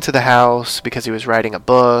moved into the house because he was writing a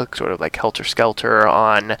book, sort of like Helter Skelter,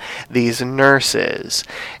 on these nurses.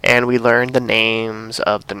 And we learned the names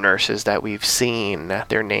of the nurses that we've seen.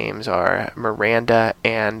 Their names are Miranda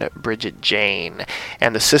and Bridget Jane.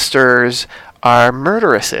 And the sisters are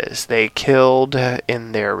murderesses. They killed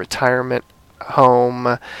in their retirement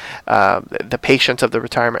home, the patients of the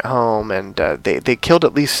retirement home, and they killed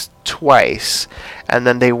at least twice, and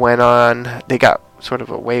then they got sort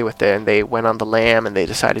of away with it, and they went on the lam, and they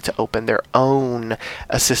decided to open their own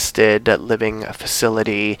assisted living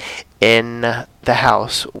facility in the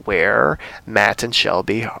house where Matt and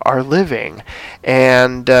Shelby are living.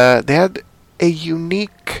 And they had a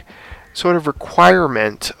unique sort of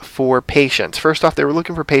requirement for patients. First off, they were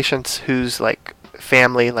looking for patients whose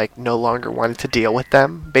family no longer wanted to deal with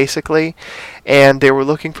them, basically, and they were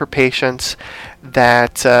looking for patients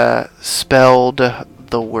that spelled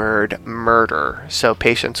the word murder. So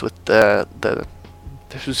patients with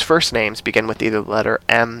whose first names begin with either the letter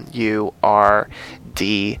M, U, R,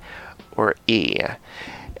 D, or E.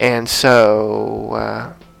 And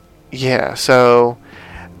so so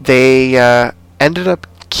they ended up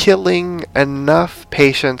killing enough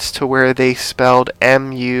patients to where they spelled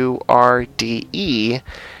M-U-R-D-E,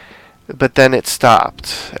 but then it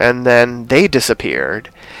stopped, and then they disappeared,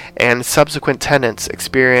 and subsequent tenants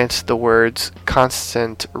experienced the words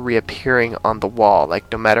constant reappearing on the wall.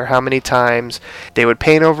 No matter how many times they would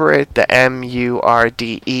paint over it, the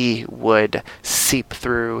M-U-R-D-E would seep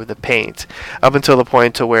through the paint, up until the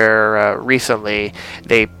point to where recently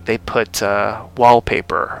they put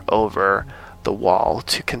wallpaper over the wall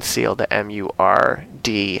to conceal the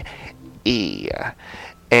M-U-R-D-E.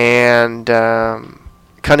 And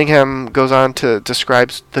Cunningham goes on to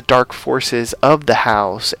describe the dark forces of the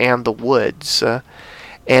house and the woods,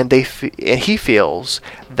 and he feels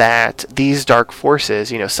that these dark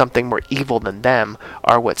forces, something more evil than them,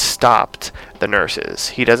 are what stopped the nurses.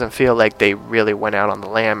 He doesn't feel like they really went out on the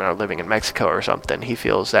lam and are living in Mexico or something. He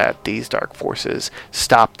feels that these dark forces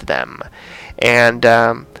stopped them. And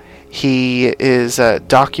he is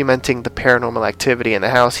documenting the paranormal activity in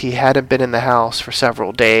the house. He hadn't been in the house for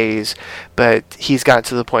several days, but he's gotten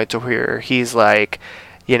to the point to where he's like,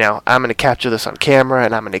 I'm going to capture this on camera,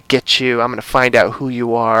 and I'm going to get you. I'm going to find out who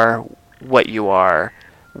you are, what you are,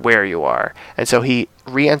 where you are. And so he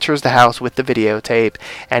re-enters the house with the videotape,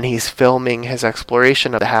 and he's filming his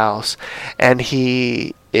exploration of the house, and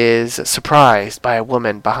he is surprised by a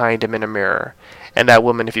woman behind him in a mirror. And that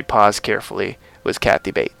woman, if you pause carefully, was Kathy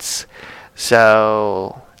Bates.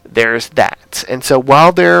 So there's that. And so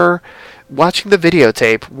while they're watching the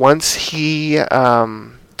videotape, once he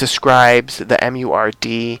describes the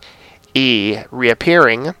M-U-R-D-E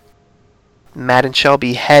reappearing, Matt and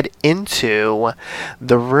Shelby head into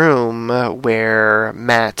the room where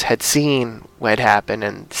Matt had seen what had happened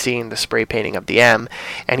and seen the spray painting of the M,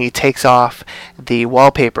 and he takes off the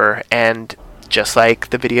wallpaper, and just like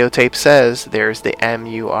the videotape says, there's the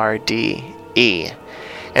M-U-R-D-E.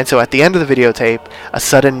 And so at the end of the videotape, a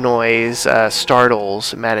sudden noise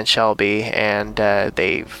startles Matt and Shelby, and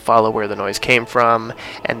they follow where the noise came from,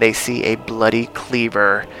 and they see a bloody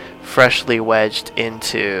cleaver freshly wedged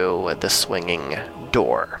into the swinging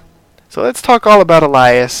door. So let's talk all about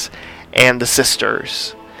Elias and the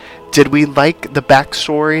sisters. Did we like the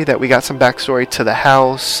backstory, that we got some backstory to the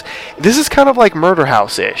house? This is kind of like Murder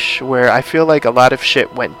House-ish, where I feel like a lot of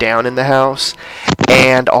shit went down in the house,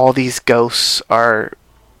 and all these ghosts are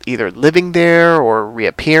either living there or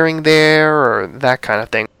reappearing there or that kind of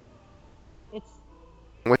thing.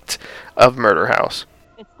 It's Of Murder House.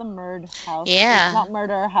 It's the Murd House. Yeah. It's not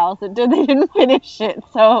Murder House. They didn't finish it,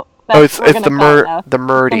 so It's the Murdy. The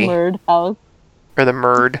Murd House. Or the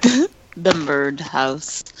Murd. The Murd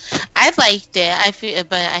House. I liked it. I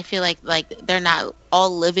feel like they're not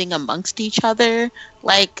all living amongst each other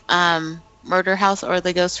like Murder House or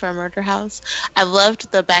the Ghost from Murder House. I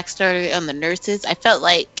loved the backstory on the nurses. I felt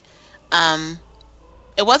like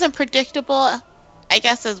it wasn't predictable. I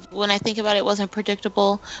guess when I think about it, it wasn't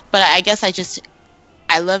predictable. But I guess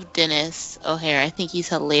I love Dennis O'Hare. I think he's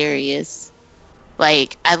hilarious.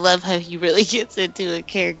 Like, I love how he really gets into a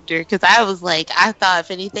character. Because I thought,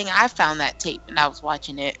 if anything, I found that tape and I was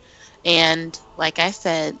watching it. And, like I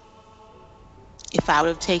said, if I would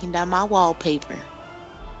have taken down my wallpaper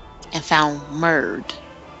and found Murd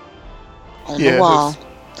on the wall,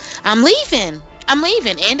 I'm leaving.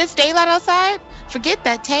 And it's daylight outside. Forget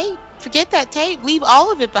that tape. Leave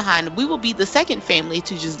all of it behind. We will be the second family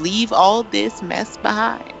to just leave all this mess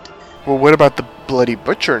behind. Well, what about the bloody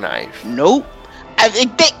butcher knife? Nope.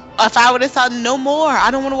 If I would have thought no more,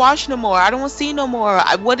 I don't want to watch no more. I don't want to see no more.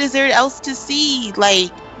 What is there else to see?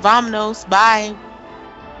 Like, vamonos, bye.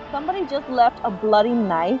 Somebody just left a bloody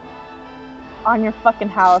knife on your fucking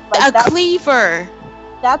house. Like, a cleaver.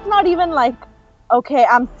 That's not even like, okay,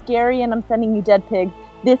 I'm scary and I'm sending you dead pigs.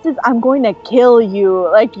 This is, I'm going to kill you.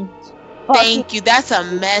 Like, thank you. That's a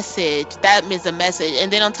message. That is a message.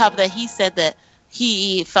 And then on top of that, he said that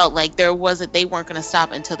he felt like they weren't going to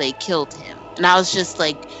stop until they killed him. And I was just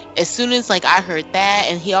like, as soon as like I heard that,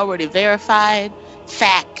 and he already verified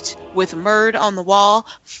fact with Murd on the wall,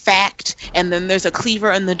 fact, and then there's a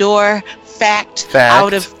cleaver in the door, fact. I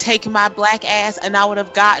would have taken my black ass and I would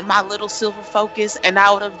have gotten my little silver Focus and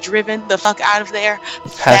I would have driven the fuck out of there.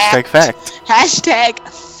 Hashtag fact. Hashtag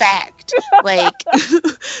fact. Like,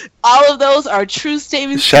 all of those are true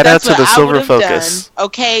statements. Shout out to the silver Focus. Done.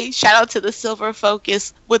 Okay, shout out to the silver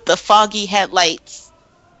Focus with the foggy headlights.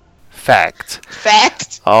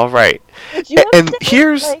 Fact. All right. And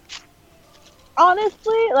here's... Like,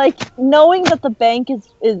 honestly, like, knowing that the bank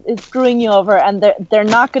is screwing you over and they're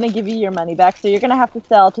not going to give you your money back, so you're going to have to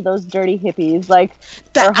sell to those dirty hippies, like,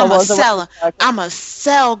 I'm a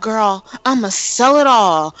sell, girl. I'm a sell it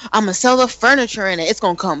all. I'm a sell the furniture in it. It's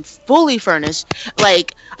going to come fully furnished.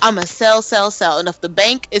 Like, I'm a sell. And if the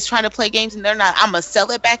bank is trying to play games and they're not, I'm going to sell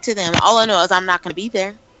it back to them. All I know is I'm not going to be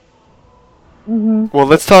there. Mm-hmm. Well,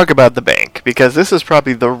 let's talk about the bank, because this is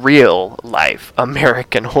probably the real life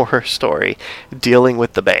American horror story dealing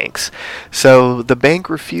with the banks. So the bank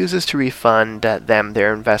refuses to refund them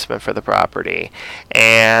their investment for the property,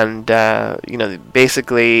 and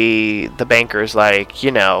basically the banker's like,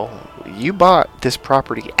 you bought this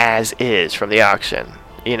property as is from the auction.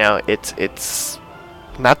 It's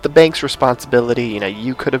not the bank's responsibility.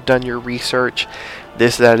 You could have done your research,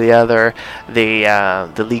 this, that, or the other.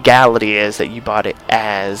 The legality is that you bought it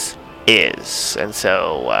as is. And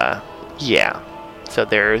so, So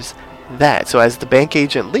there's that. So as the bank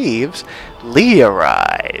agent leaves, Lee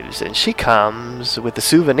arrives, and she comes with a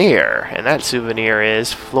souvenir, and that souvenir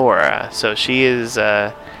is Flora. So she is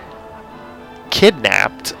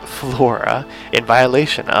kidnapped Flora in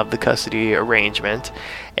violation of the custody arrangement.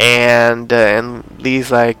 And Lee's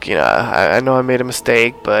like, I know I made a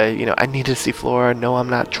mistake, but, I need to see Flora. No, I'm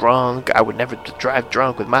not drunk. I would never drive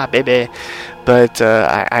drunk with my baby. But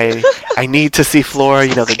I need to see Flora.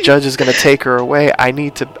 The judge is going to take her away. I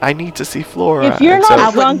need to see Flora. If you're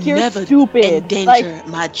not drunk, you're stupid. Endanger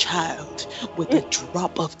my child with a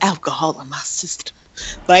drop of alcohol in my system.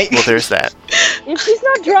 Like, well, there's that. If she's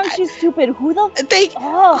not drunk, she's stupid. Who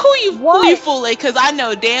you fooling? Because I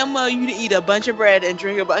know damn well you eat a bunch of bread and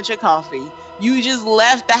drink a bunch of coffee. You just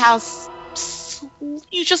left the house.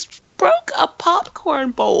 You just broke a popcorn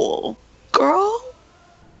bowl, girl.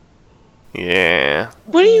 Yeah.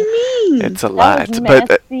 What do you mean? It's a lot.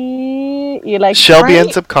 But you like Shelby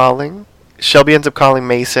ends up calling.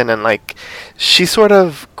 Mason, and she sort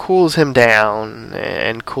of cools him down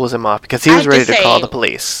and cools him off because he was ready to call the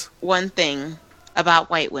police. One thing about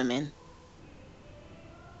white women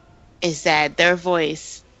is that their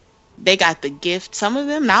voice, they got the gift. Some of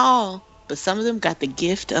them, not all, but some of them got the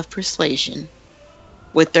gift of persuasion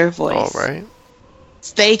with their voice. All right.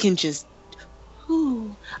 So they can just,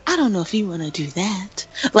 I don't know if you want to do that.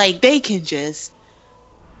 They can just,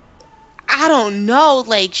 I don't know,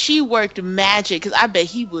 she worked magic, because I bet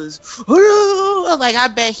he was, I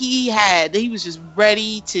bet he was just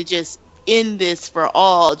ready to just end this for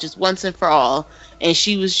all, just once and for all. And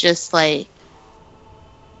she was just like,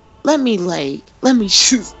 let me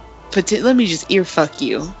just let me just ear fuck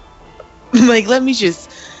you. Like, let me just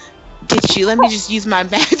get you. Let me just use my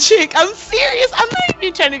magic. I'm serious. I'm not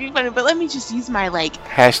even trying to be funny, but let me just use my like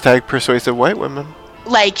hashtag persuasive white women.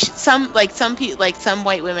 Like some people, like some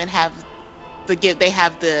white women have the gift. They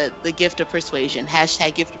have the gift of persuasion.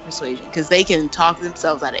 Hashtag gift of persuasion, because they can talk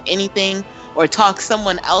themselves out of anything or talk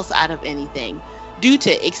someone else out of anything due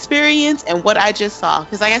to experience and what I just saw.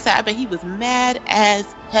 Because like I said, I bet he was mad as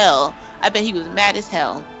hell.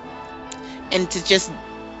 And to just,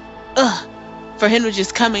 for him to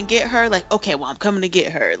just come and get her, like, okay, well, I'm coming to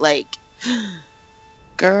get her. Like,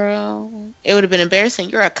 girl, it would have been embarrassing.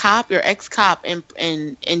 You're a cop, you're ex-cop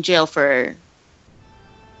in jail for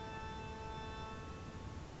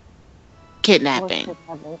kidnapping.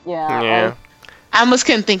 Yeah. I almost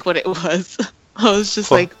couldn't think what it was. I was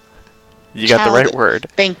just like, you got the right word.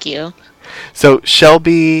 Thank you. So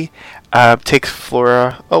Shelby takes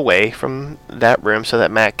Flora away from that room so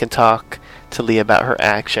that Matt can talk to Lee about her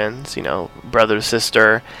actions, brother,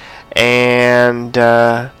 sister. And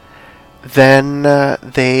then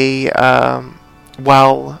they,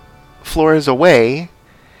 while Flora's away,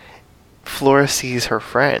 Flora sees her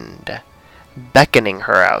friend beckoning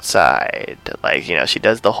her outside. Like, she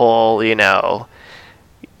does the whole,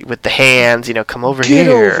 with the hands, come over here.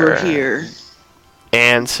 Get over here.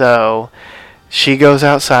 And so she goes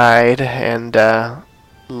outside and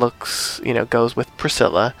looks, goes with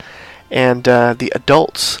Priscilla. And the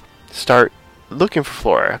adults start looking for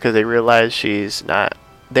Flora because they realize she's not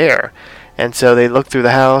there. And so they look through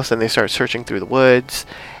the house and they start searching through the woods.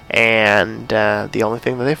 And the only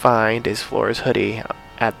thing that they find is Flora's hoodie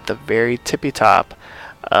at the very tippy top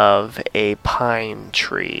of a pine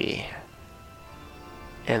tree.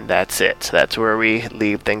 And that's it. So that's where we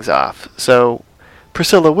leave things off. So,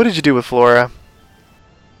 Priscilla, what did you do with Flora?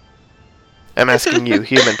 I'm asking you,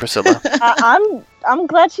 human Priscilla. I'm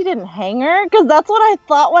glad she didn't hang her, because that's what I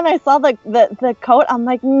thought when I saw the coat. I'm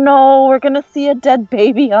like, no, we're gonna see a dead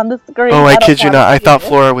baby on the screen. Oh, I kid you not. I thought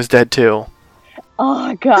Flora was dead too.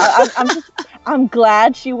 Oh God, I'm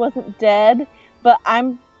glad she wasn't dead, but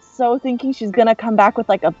I'm so thinking she's gonna come back with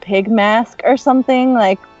like a pig mask or something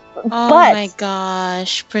like. Oh my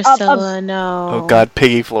gosh, Priscilla, no. Oh God,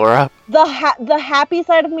 Piggy Flora. The happy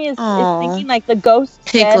side of me is thinking like the ghost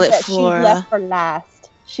Piglet said that Flora. she's left for last.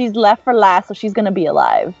 She's left for last, so she's gonna be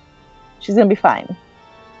alive. She's gonna be fine.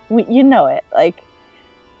 You know it, like.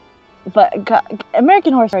 But God,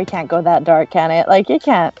 American Horror Story can't go that dark, can it? Like, it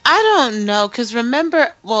can't. I don't know, because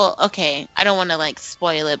remember, well, okay, I don't want to like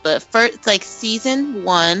spoil it, but first, like season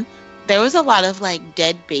 1, there was a lot of like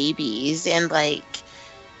dead babies and like.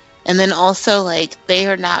 And then also, like, they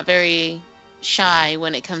are not very shy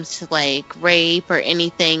when it comes to, like, rape or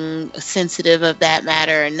anything sensitive of that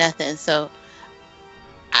matter or nothing. So,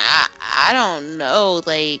 I don't know,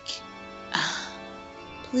 like,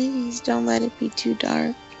 please don't let it be too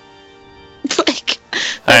dark. Like,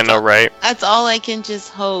 I know, right? That's all I can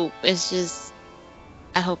just hope. It's just,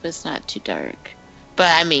 I hope it's not too dark.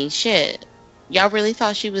 But, I mean, shit. Y'all really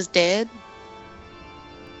thought she was dead?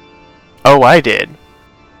 Oh, I did.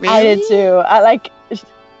 Really? I did too.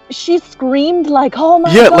 She screamed like, "Oh my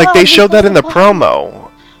God!" Yeah, like they showed that in the promo,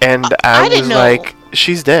 and I was like,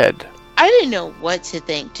 "She's dead." I didn't know what to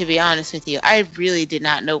think, to be honest with you. I really did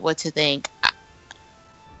not know what to think.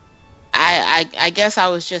 I guess I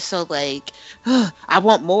was just so like, I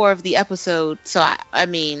want more of the episode. So I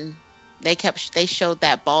mean, they showed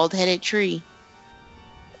that bald-headed tree,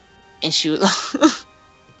 and she was.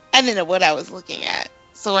 I didn't know what I was looking at.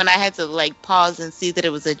 So when I had to like pause and see that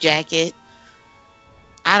it was a jacket,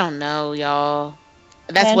 I don't know, y'all.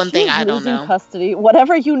 That's one thing I don't know. Custody,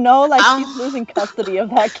 whatever you know, like she's losing custody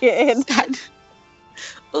of that kid.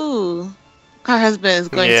 Ooh, her husband is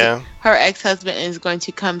going to. Her ex-husband is going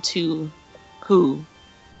to come to who?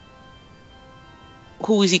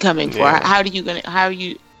 Who is he coming for? How are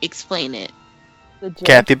you explain it?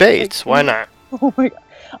 Kathy Bates. Why not? Oh my God.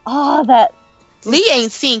 Oh, that. Lee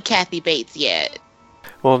ain't seen Kathy Bates yet.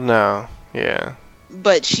 Well, no. Yeah.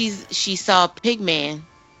 But she saw Pigman.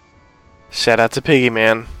 Shout out to Piggy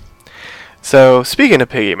Man. So, speaking of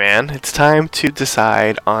Piggy Man, it's time to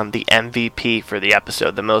decide on the MVP for the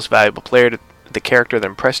episode, the most valuable player, the character that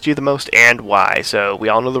impressed you the most, and why. So, we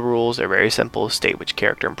all know the rules. They're very simple. State which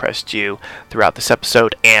character impressed you throughout this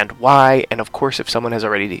episode and why. And, of course, if someone has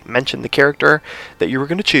already mentioned the character that you were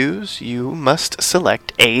going to choose, you must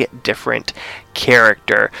select a different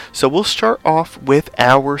character. So, we'll start off with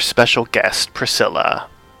our special guest, Priscilla.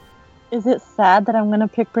 Is it sad that I'm going to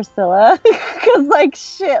pick Priscilla? Because, like,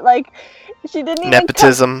 shit, like, She didn't even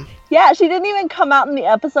Nepotism. she didn't even come out in the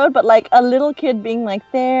episode, but like a little kid being like,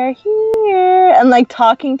 they're here, and like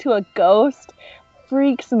talking to a ghost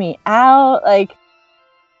freaks me out. Like,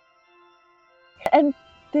 and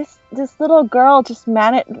this little girl just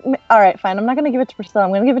managed. All right, fine. I'm not gonna give it to Priscilla.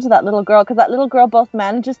 I'm gonna give it to that little girl, because that little girl both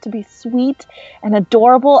manages to be sweet and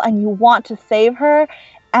adorable, and you want to save her,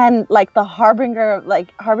 and like the harbinger of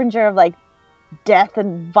like death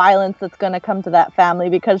and violence that's gonna come to that family,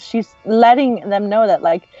 because she's letting them know that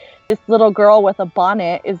like this little girl with a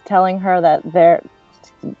bonnet is telling her that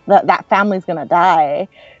that family's gonna die.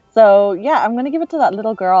 So yeah, I'm gonna give it to that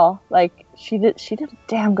little girl. Like she did a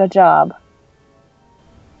damn good job.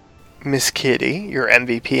 Miss Kitty, your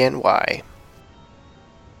MVP and why?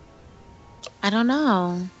 I don't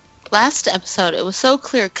know. Last episode, it was so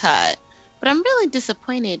clear cut, but I'm really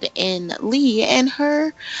disappointed in Lee and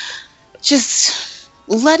her just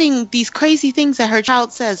letting these crazy things that her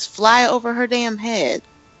child says fly over her damn head.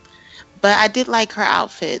 But I did like her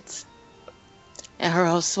outfits and her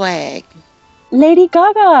whole swag. Lady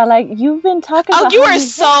Gaga, like you've been talking about. Oh, you are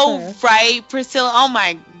so right, Priscilla. Oh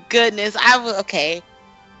my goodness. Okay.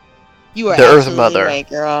 You are the Earth absolutely Mother. Right,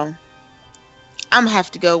 girl. I'm gonna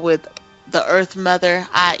have to go with the Earth Mother,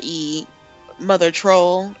 i.e. Mother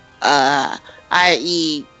Troll,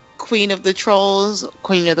 i.e. Queen of the Trolls,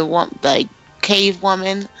 Queen of the Cave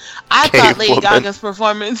Woman. I thought Lady Gaga's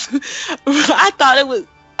performance, I thought it was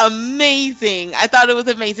amazing.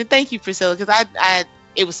 Thank you, Priscilla, because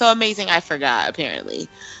it was so amazing I forgot, apparently.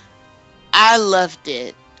 I loved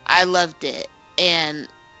it. And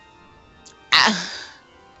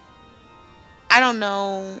I don't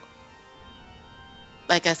know.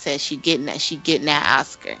 Like I said, she getting that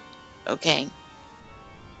Oscar, okay,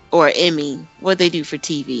 or Emmy. What they do for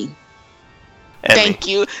TV? Emmy. Thank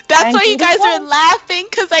you. That's why you guys were laughing,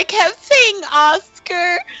 because I kept saying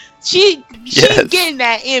Oscar. She's getting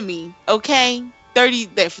that Emmy, okay.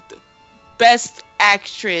 Best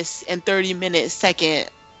actress in 30-minute second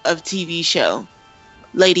of TV show.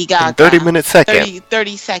 Lady Gaga. 30-minute second.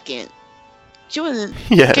 30 second. She wasn't,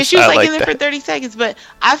 because she was like in there for 30 seconds, but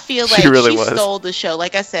I feel like she stole the show.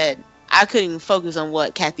 Like I said, I couldn't even focus on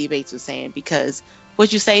what Kathy Bates was saying, because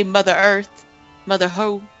what'd you say, Mother Earth, Mother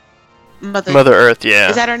Earth, yeah.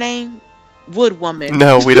 Is that her name? Wood Woman.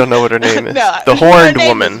 No, we don't know what her name is. No, the Horned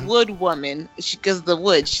Woman. Wood Woman, because the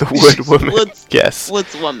wood. The Wood Woman. Yes.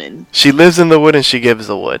 Wood's woman. She lives in the wood and she gives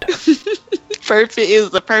the wood. Perfect. It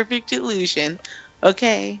was a perfect illusion.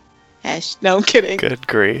 Okay. No, I'm kidding. Good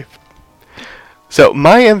grief. So,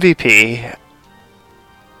 my MVP,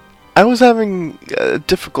 I was having a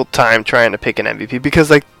difficult time trying to pick an MVP, because,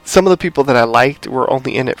 like, some of the people that I liked were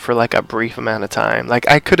only in it for, like, a brief amount of time. Like,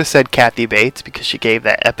 I could have said Kathy Bates, because she gave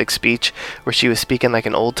that epic speech where she was speaking like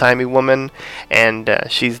an old-timey woman, and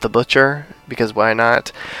she's the butcher, because why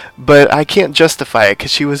not? But I can't justify it,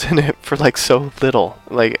 because she was in it for, like, so little.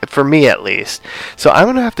 Like, for me, at least. So I'm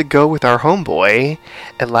going to have to go with our homeboy,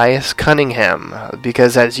 Elias Cunningham,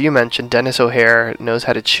 because, as you mentioned, Dennis O'Hare knows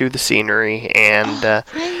how to chew the scenery, and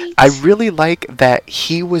right. I really like that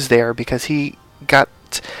he was there, because he got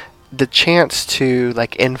the chance to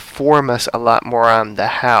like inform us a lot more on the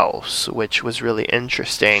house, which was really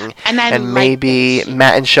interesting. And maybe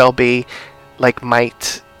Matt and Shelby like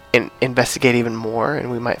might investigate even more,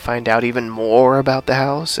 and we might find out even more about the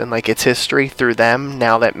house and like its history through them,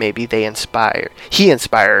 now that maybe he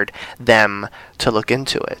inspired them to look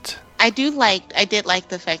into it. I did like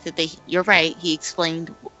the fact that you're right, he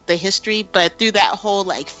explained the history, but through that whole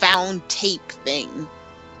like found tape thing.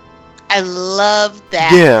 I love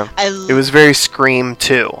that. Yeah, it was very Scream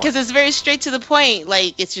too. Because it's very straight to the point.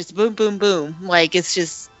 Like, it's just boom, boom, boom. Like, it's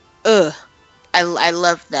just, ugh. I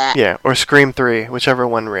love that. Yeah, or Scream 3, whichever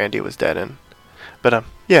one Randy was dead in. But,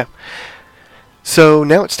 yeah. So,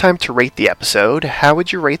 now it's time to rate the episode. How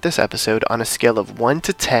would you rate this episode on a scale of 1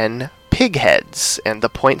 to 10 pig heads? And the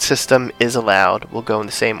point system is allowed. We'll go in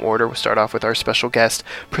the same order. We'll start off with our special guest,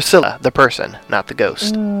 Priscilla, the person, not the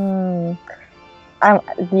ghost.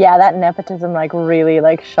 Yeah, that nepotism like really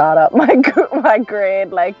like shot up my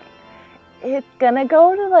grade. Like, it's gonna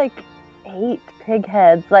go to like 8 pig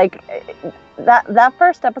heads. Like, that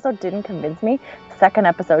first episode didn't convince me. The second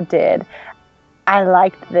episode did. I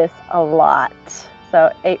liked this a lot.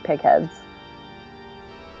 So 8 pig heads.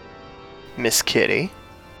 Miss Kitty.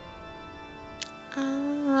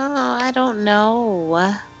 I don't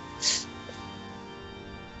know.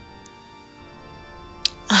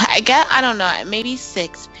 I don't know, maybe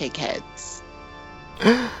 6 pig heads.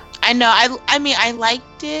 I know, I mean, I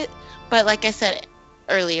liked it, but like I said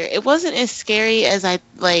earlier, it wasn't as scary as I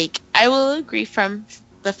will agree from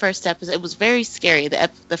the first episode. It was very scary.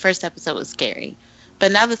 The first episode was scary.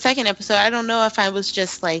 But now the second episode, I don't know if I was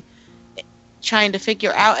just like trying to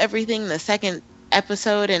figure out everything the second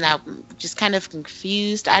episode and I'm just kind of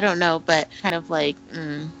confused. I don't know, but kind of like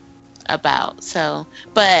about. So,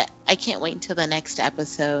 but I can't wait until the next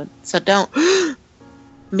episode. So don't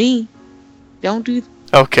don't do.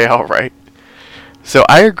 Okay, all right. So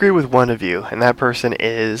I agree with one of you, and that person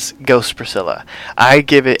is Ghost Priscilla. I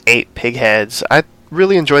give it 8 pig heads. I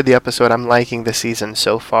really enjoyed the episode. I'm liking the season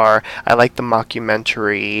so far. I like the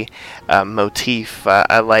mockumentary motif.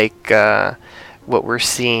 I like what we're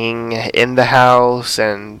seeing in the house,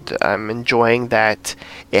 and I'm enjoying that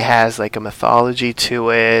it has like a mythology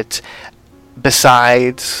to it,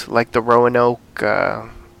 besides like the Roanoke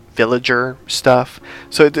villager stuff.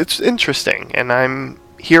 So it's interesting, and I'm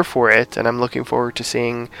here for it, and I'm looking forward to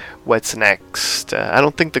seeing what's next. I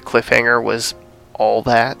don't think the cliffhanger was all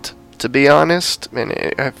that, to be honest. I mean,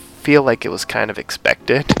 I feel like it was kind of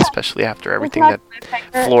expected, especially after everything that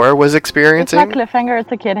Flora was experiencing. It's not cliffhanger,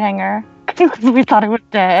 it's a kid hanger. We thought it was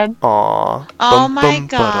dead. Aww. Oh my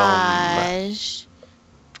gosh.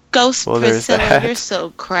 Ghost Priscilla, you're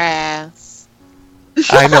so crass.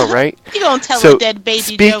 I know, right? You gonna tell a dead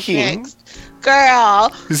baby joke next.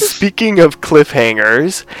 Girl. Speaking of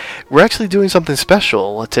cliffhangers, we're actually doing something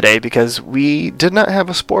special today because we did not have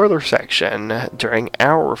a spoiler section during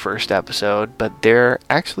our first episode, but there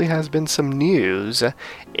actually has been some news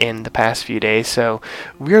in the past few days, so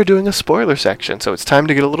we are doing a spoiler section. So it's time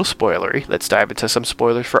to get a little spoilery. Let's dive into some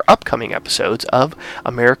spoilers for upcoming episodes of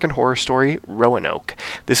American Horror Story Roanoke.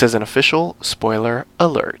 This is an official spoiler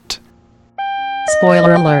alert.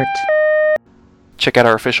 Spoiler alert. Check out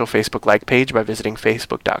our official Facebook like page by visiting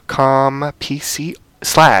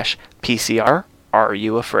facebook.com/PCR. Are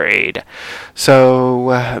You Afraid?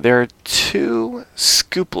 So there are 2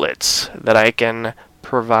 scooplets that I can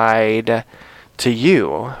provide to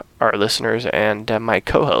you, our listeners, and my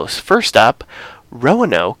co-hosts. First up,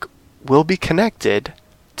 Roanoke will be connected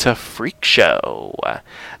to Freak Show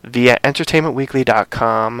via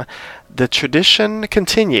entertainmentweekly.com. The tradition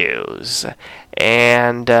continues,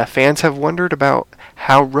 and fans have wondered about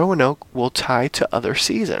how Roanoke will tie to other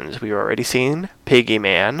seasons. We've already seen Piggy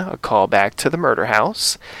Man, a callback to the Murder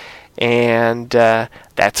House, and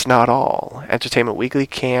that's not all. Entertainment Weekly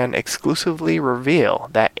can exclusively reveal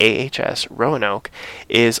that AHS Roanoke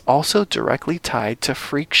is also directly tied to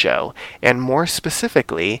Freak Show, and more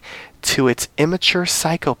specifically to its immature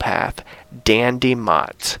psychopath, Dandy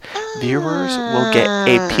Mott. Viewers will get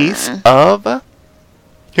a piece of...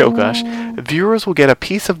 Viewers will get a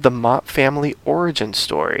piece of the Mott family origin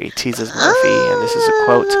story, teases Murphy, and this is a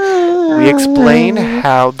quote. We explain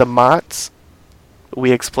how the Motts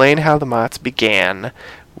began,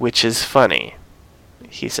 which is funny,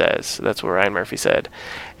 he says. That's what Ryan Murphy said.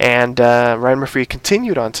 And Ryan Murphy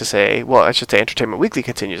continued on to say, well, I should say Entertainment Weekly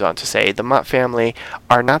continues on to say, the Mott family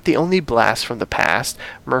are not the only blast from the past.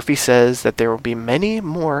 Murphy says that there will be many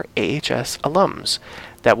more AHS alums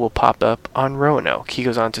that will pop up on Roanoke. He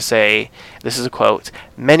goes on to say, this is a quote,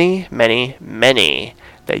 many, many, many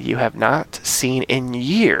that you have not seen in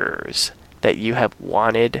years that you have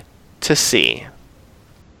wanted to see.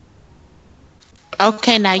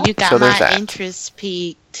 Okay, now you got my interest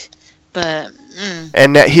piqued, but...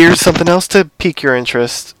 And here's something else to pique your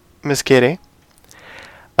interest, Miss Kitty.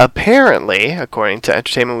 Apparently, according to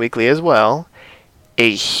Entertainment Weekly as well,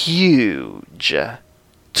 a huge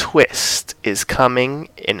twist is coming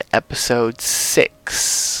in episode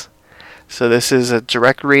 6. So this is a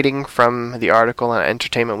direct reading from the article on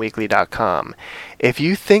entertainmentweekly.com. If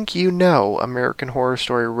you think you know American Horror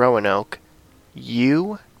Story Roanoke,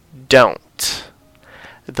 you don't.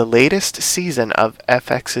 The latest season of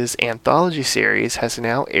FX's anthology series has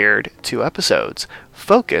now aired 2 episodes,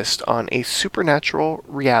 focused on a supernatural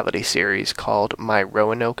reality series called My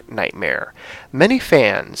Roanoke Nightmare. Many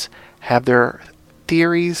fans have their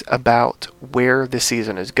theories about where the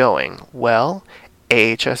season is going. Well,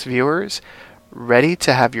 AHS viewers, ready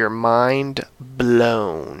to have your mind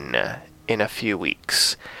blown in a few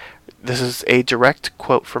weeks. This is a direct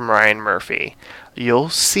quote from Ryan Murphy. You'll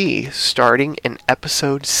see, starting in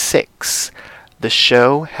episode 6, the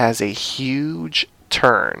show has a huge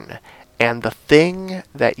turn, and the thing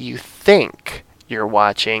that you think you're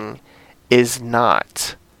watching is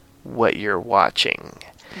not what you're watching.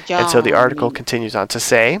 And so the article continues on to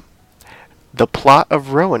say, the plot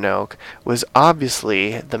of Roanoke was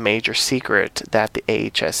obviously the major secret that the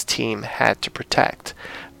AHS team had to protect,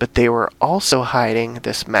 but they were also hiding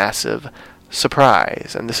this massive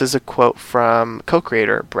surprise. And this is a quote from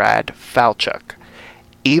co-creator Brad Falchuk.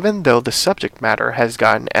 Even though the subject matter has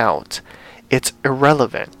gotten out, it's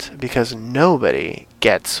irrelevant because nobody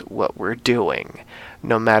gets what we're doing.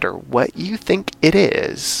 No matter what you think it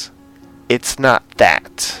is, it's not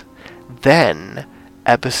that. Then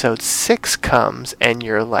episode 6 comes and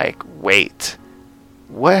you're like, wait,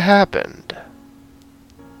 what happened?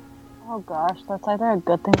 Oh gosh, that's either a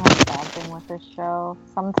good thing or a bad thing with this show.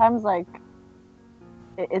 Sometimes, like,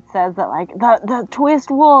 it says that, like, the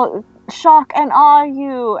twist will shock and awe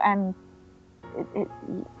you, and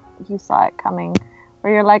you saw it coming.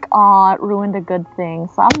 Where you're like, aw, it ruined a good thing.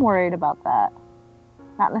 So I'm worried about that.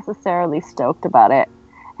 Not necessarily stoked about it.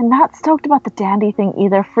 And not stoked about the Dandy thing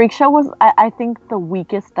either. Freak Show was, I think, the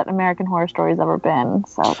weakest that American Horror Story's ever been.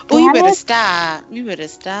 So, oh, you better stop. You better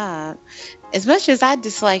stop. As much as I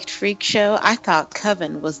disliked Freak Show, I thought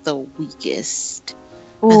Coven was the weakest.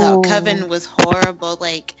 Ooh. I thought Coven was horrible.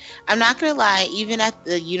 Like, I'm not gonna lie, even at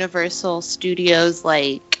the Universal Studios,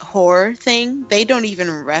 like, horror thing, they don't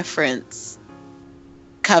even reference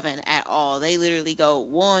Coven at all. They literally go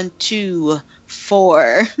 1, 2,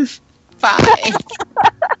 4, 5.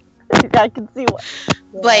 I can see what.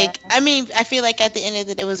 Yeah. Like, I mean, I feel like at the end of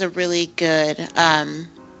it, it was a really good.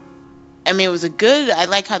 It was a good. I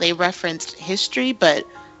like how they referenced history, but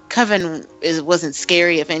Coven wasn't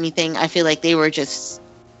scary. If anything, I feel like they were just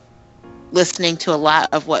listening to a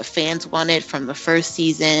lot of what fans wanted from the first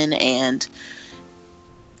season and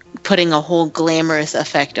putting a whole glamorous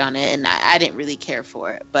effect on it, and I didn't really care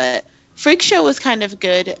for it. But Freak Show was kind of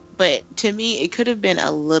good, but to me, it could have been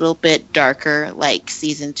a little bit darker, like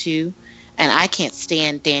season 2. And I can't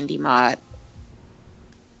stand Dandy Mod.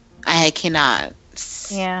 I cannot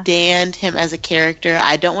stand him as a character.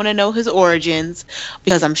 I don't want to know his origins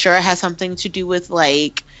because I'm sure it has something to do with,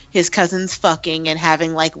 like, his cousins fucking and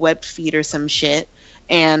having, like, webbed feet or some shit.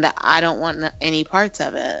 And I don't want any parts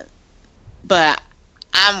of it. But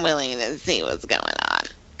I'm willing to see what's going on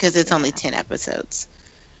because it's only 10 episodes.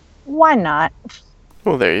 Why not?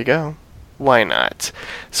 Well, there you go. Why not?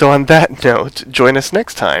 So on that note, join us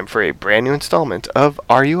next time for a brand new installment of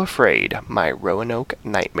Are You Afraid? My Roanoke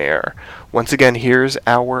Nightmare. Once again, here's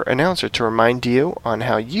our announcer to remind you on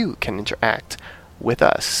how you can interact with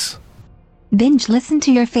us. Binge listen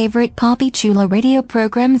to your favorite Poppy Chulo Radio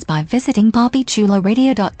programs by visiting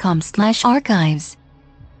poppychuloradio.com/archives.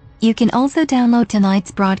 You can also download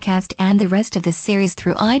tonight's broadcast and the rest of the series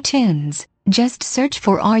through iTunes. Just search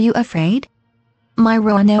for Are You Afraid? My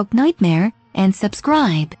Roanoke Nightmare, and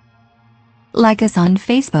subscribe. Like us on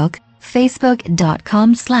Facebook,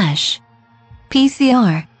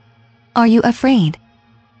 facebook.com/PCR. Are You Afraid?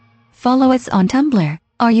 Follow us on Tumblr,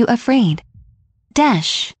 Are You Afraid?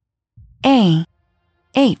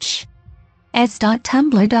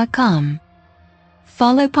 -ahs.tumblr.com.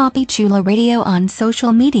 Follow Poppy Chulo Radio on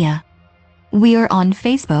social media. We are on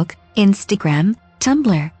Facebook, Instagram,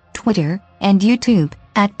 Tumblr, Twitter, and YouTube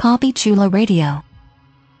at Poppy Chulo Radio.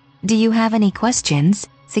 Do you have any questions,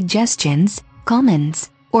 suggestions,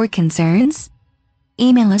 comments, or concerns?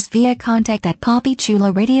 Email us via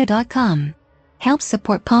contact@poppychuloradio.com. Help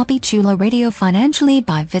support Poppy Chulo Radio financially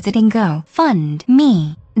by visiting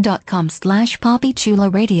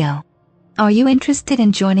gofundme.com/poppychuloradio. Are you interested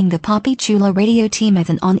in joining the Poppy Chulo Radio team as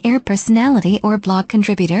an on-air personality or blog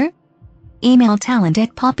contributor? Email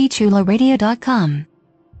talent@poppychuloradio.com.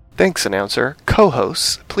 Thanks, announcer.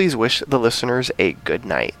 Co-hosts, please wish the listeners a good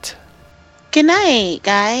night. Good night,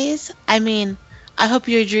 guys. I mean, I hope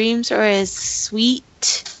your dreams are as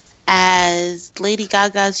sweet as Lady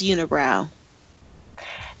Gaga's unibrow.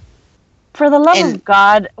 For the love of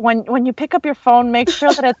God, when you pick up your phone, make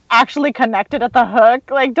sure that it's actually connected at the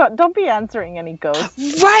hook. Like, don't be answering any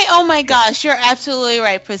ghosts. Right. Oh my gosh, you're absolutely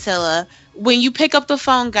right, Priscilla. When you pick up the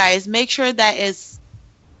phone, guys, make sure that it's,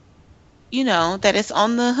 that it's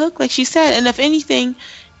on the hook, like she said. And if anything,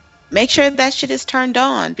 make sure that shit is turned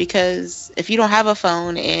on, because if you don't have a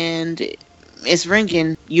phone and it's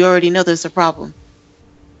ringing, you already know there's a problem.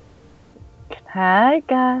 Hi,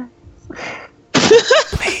 guys.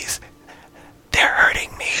 Please. They're hurting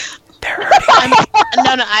me.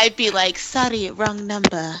 No, I'd be like, sorry, wrong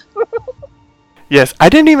number. Yes, I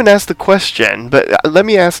didn't even ask the question, but let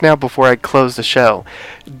me ask now before I close the show.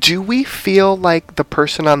 Do we feel like the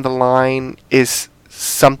person on the line is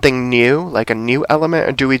something new, like a new element,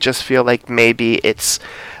 or do we just feel like maybe it's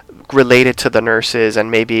related to the nurses and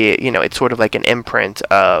maybe, it's sort of like an imprint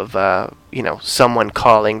of, someone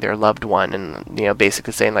calling their loved one and,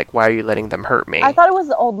 basically saying, like, why are you letting them hurt me? I thought it was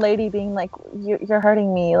the old lady being like, you're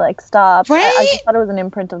hurting me, like, stop. Right? I just thought it was an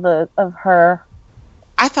imprint of her.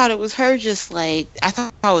 I thought it was her, just like, I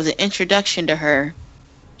thought it was an introduction to her.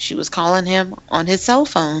 She was calling him on his cell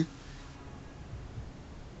phone.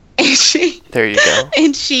 And she There you go.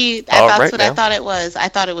 And that's right, what now. I thought it was. I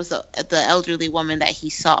thought it was the elderly woman that he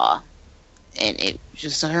saw. And it was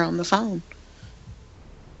just her on the phone.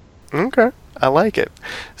 Okay, I like it.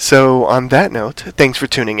 So, on that note, thanks for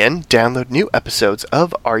tuning in. Download new episodes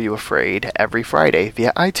of Are You Afraid every Friday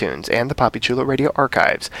via iTunes and the Papi Chulo Radio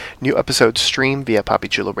archives. New episodes stream via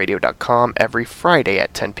PapiChuloRadio.com every Friday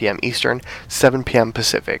at 10 p.m. Eastern, 7 p.m.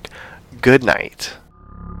 Pacific. Good night.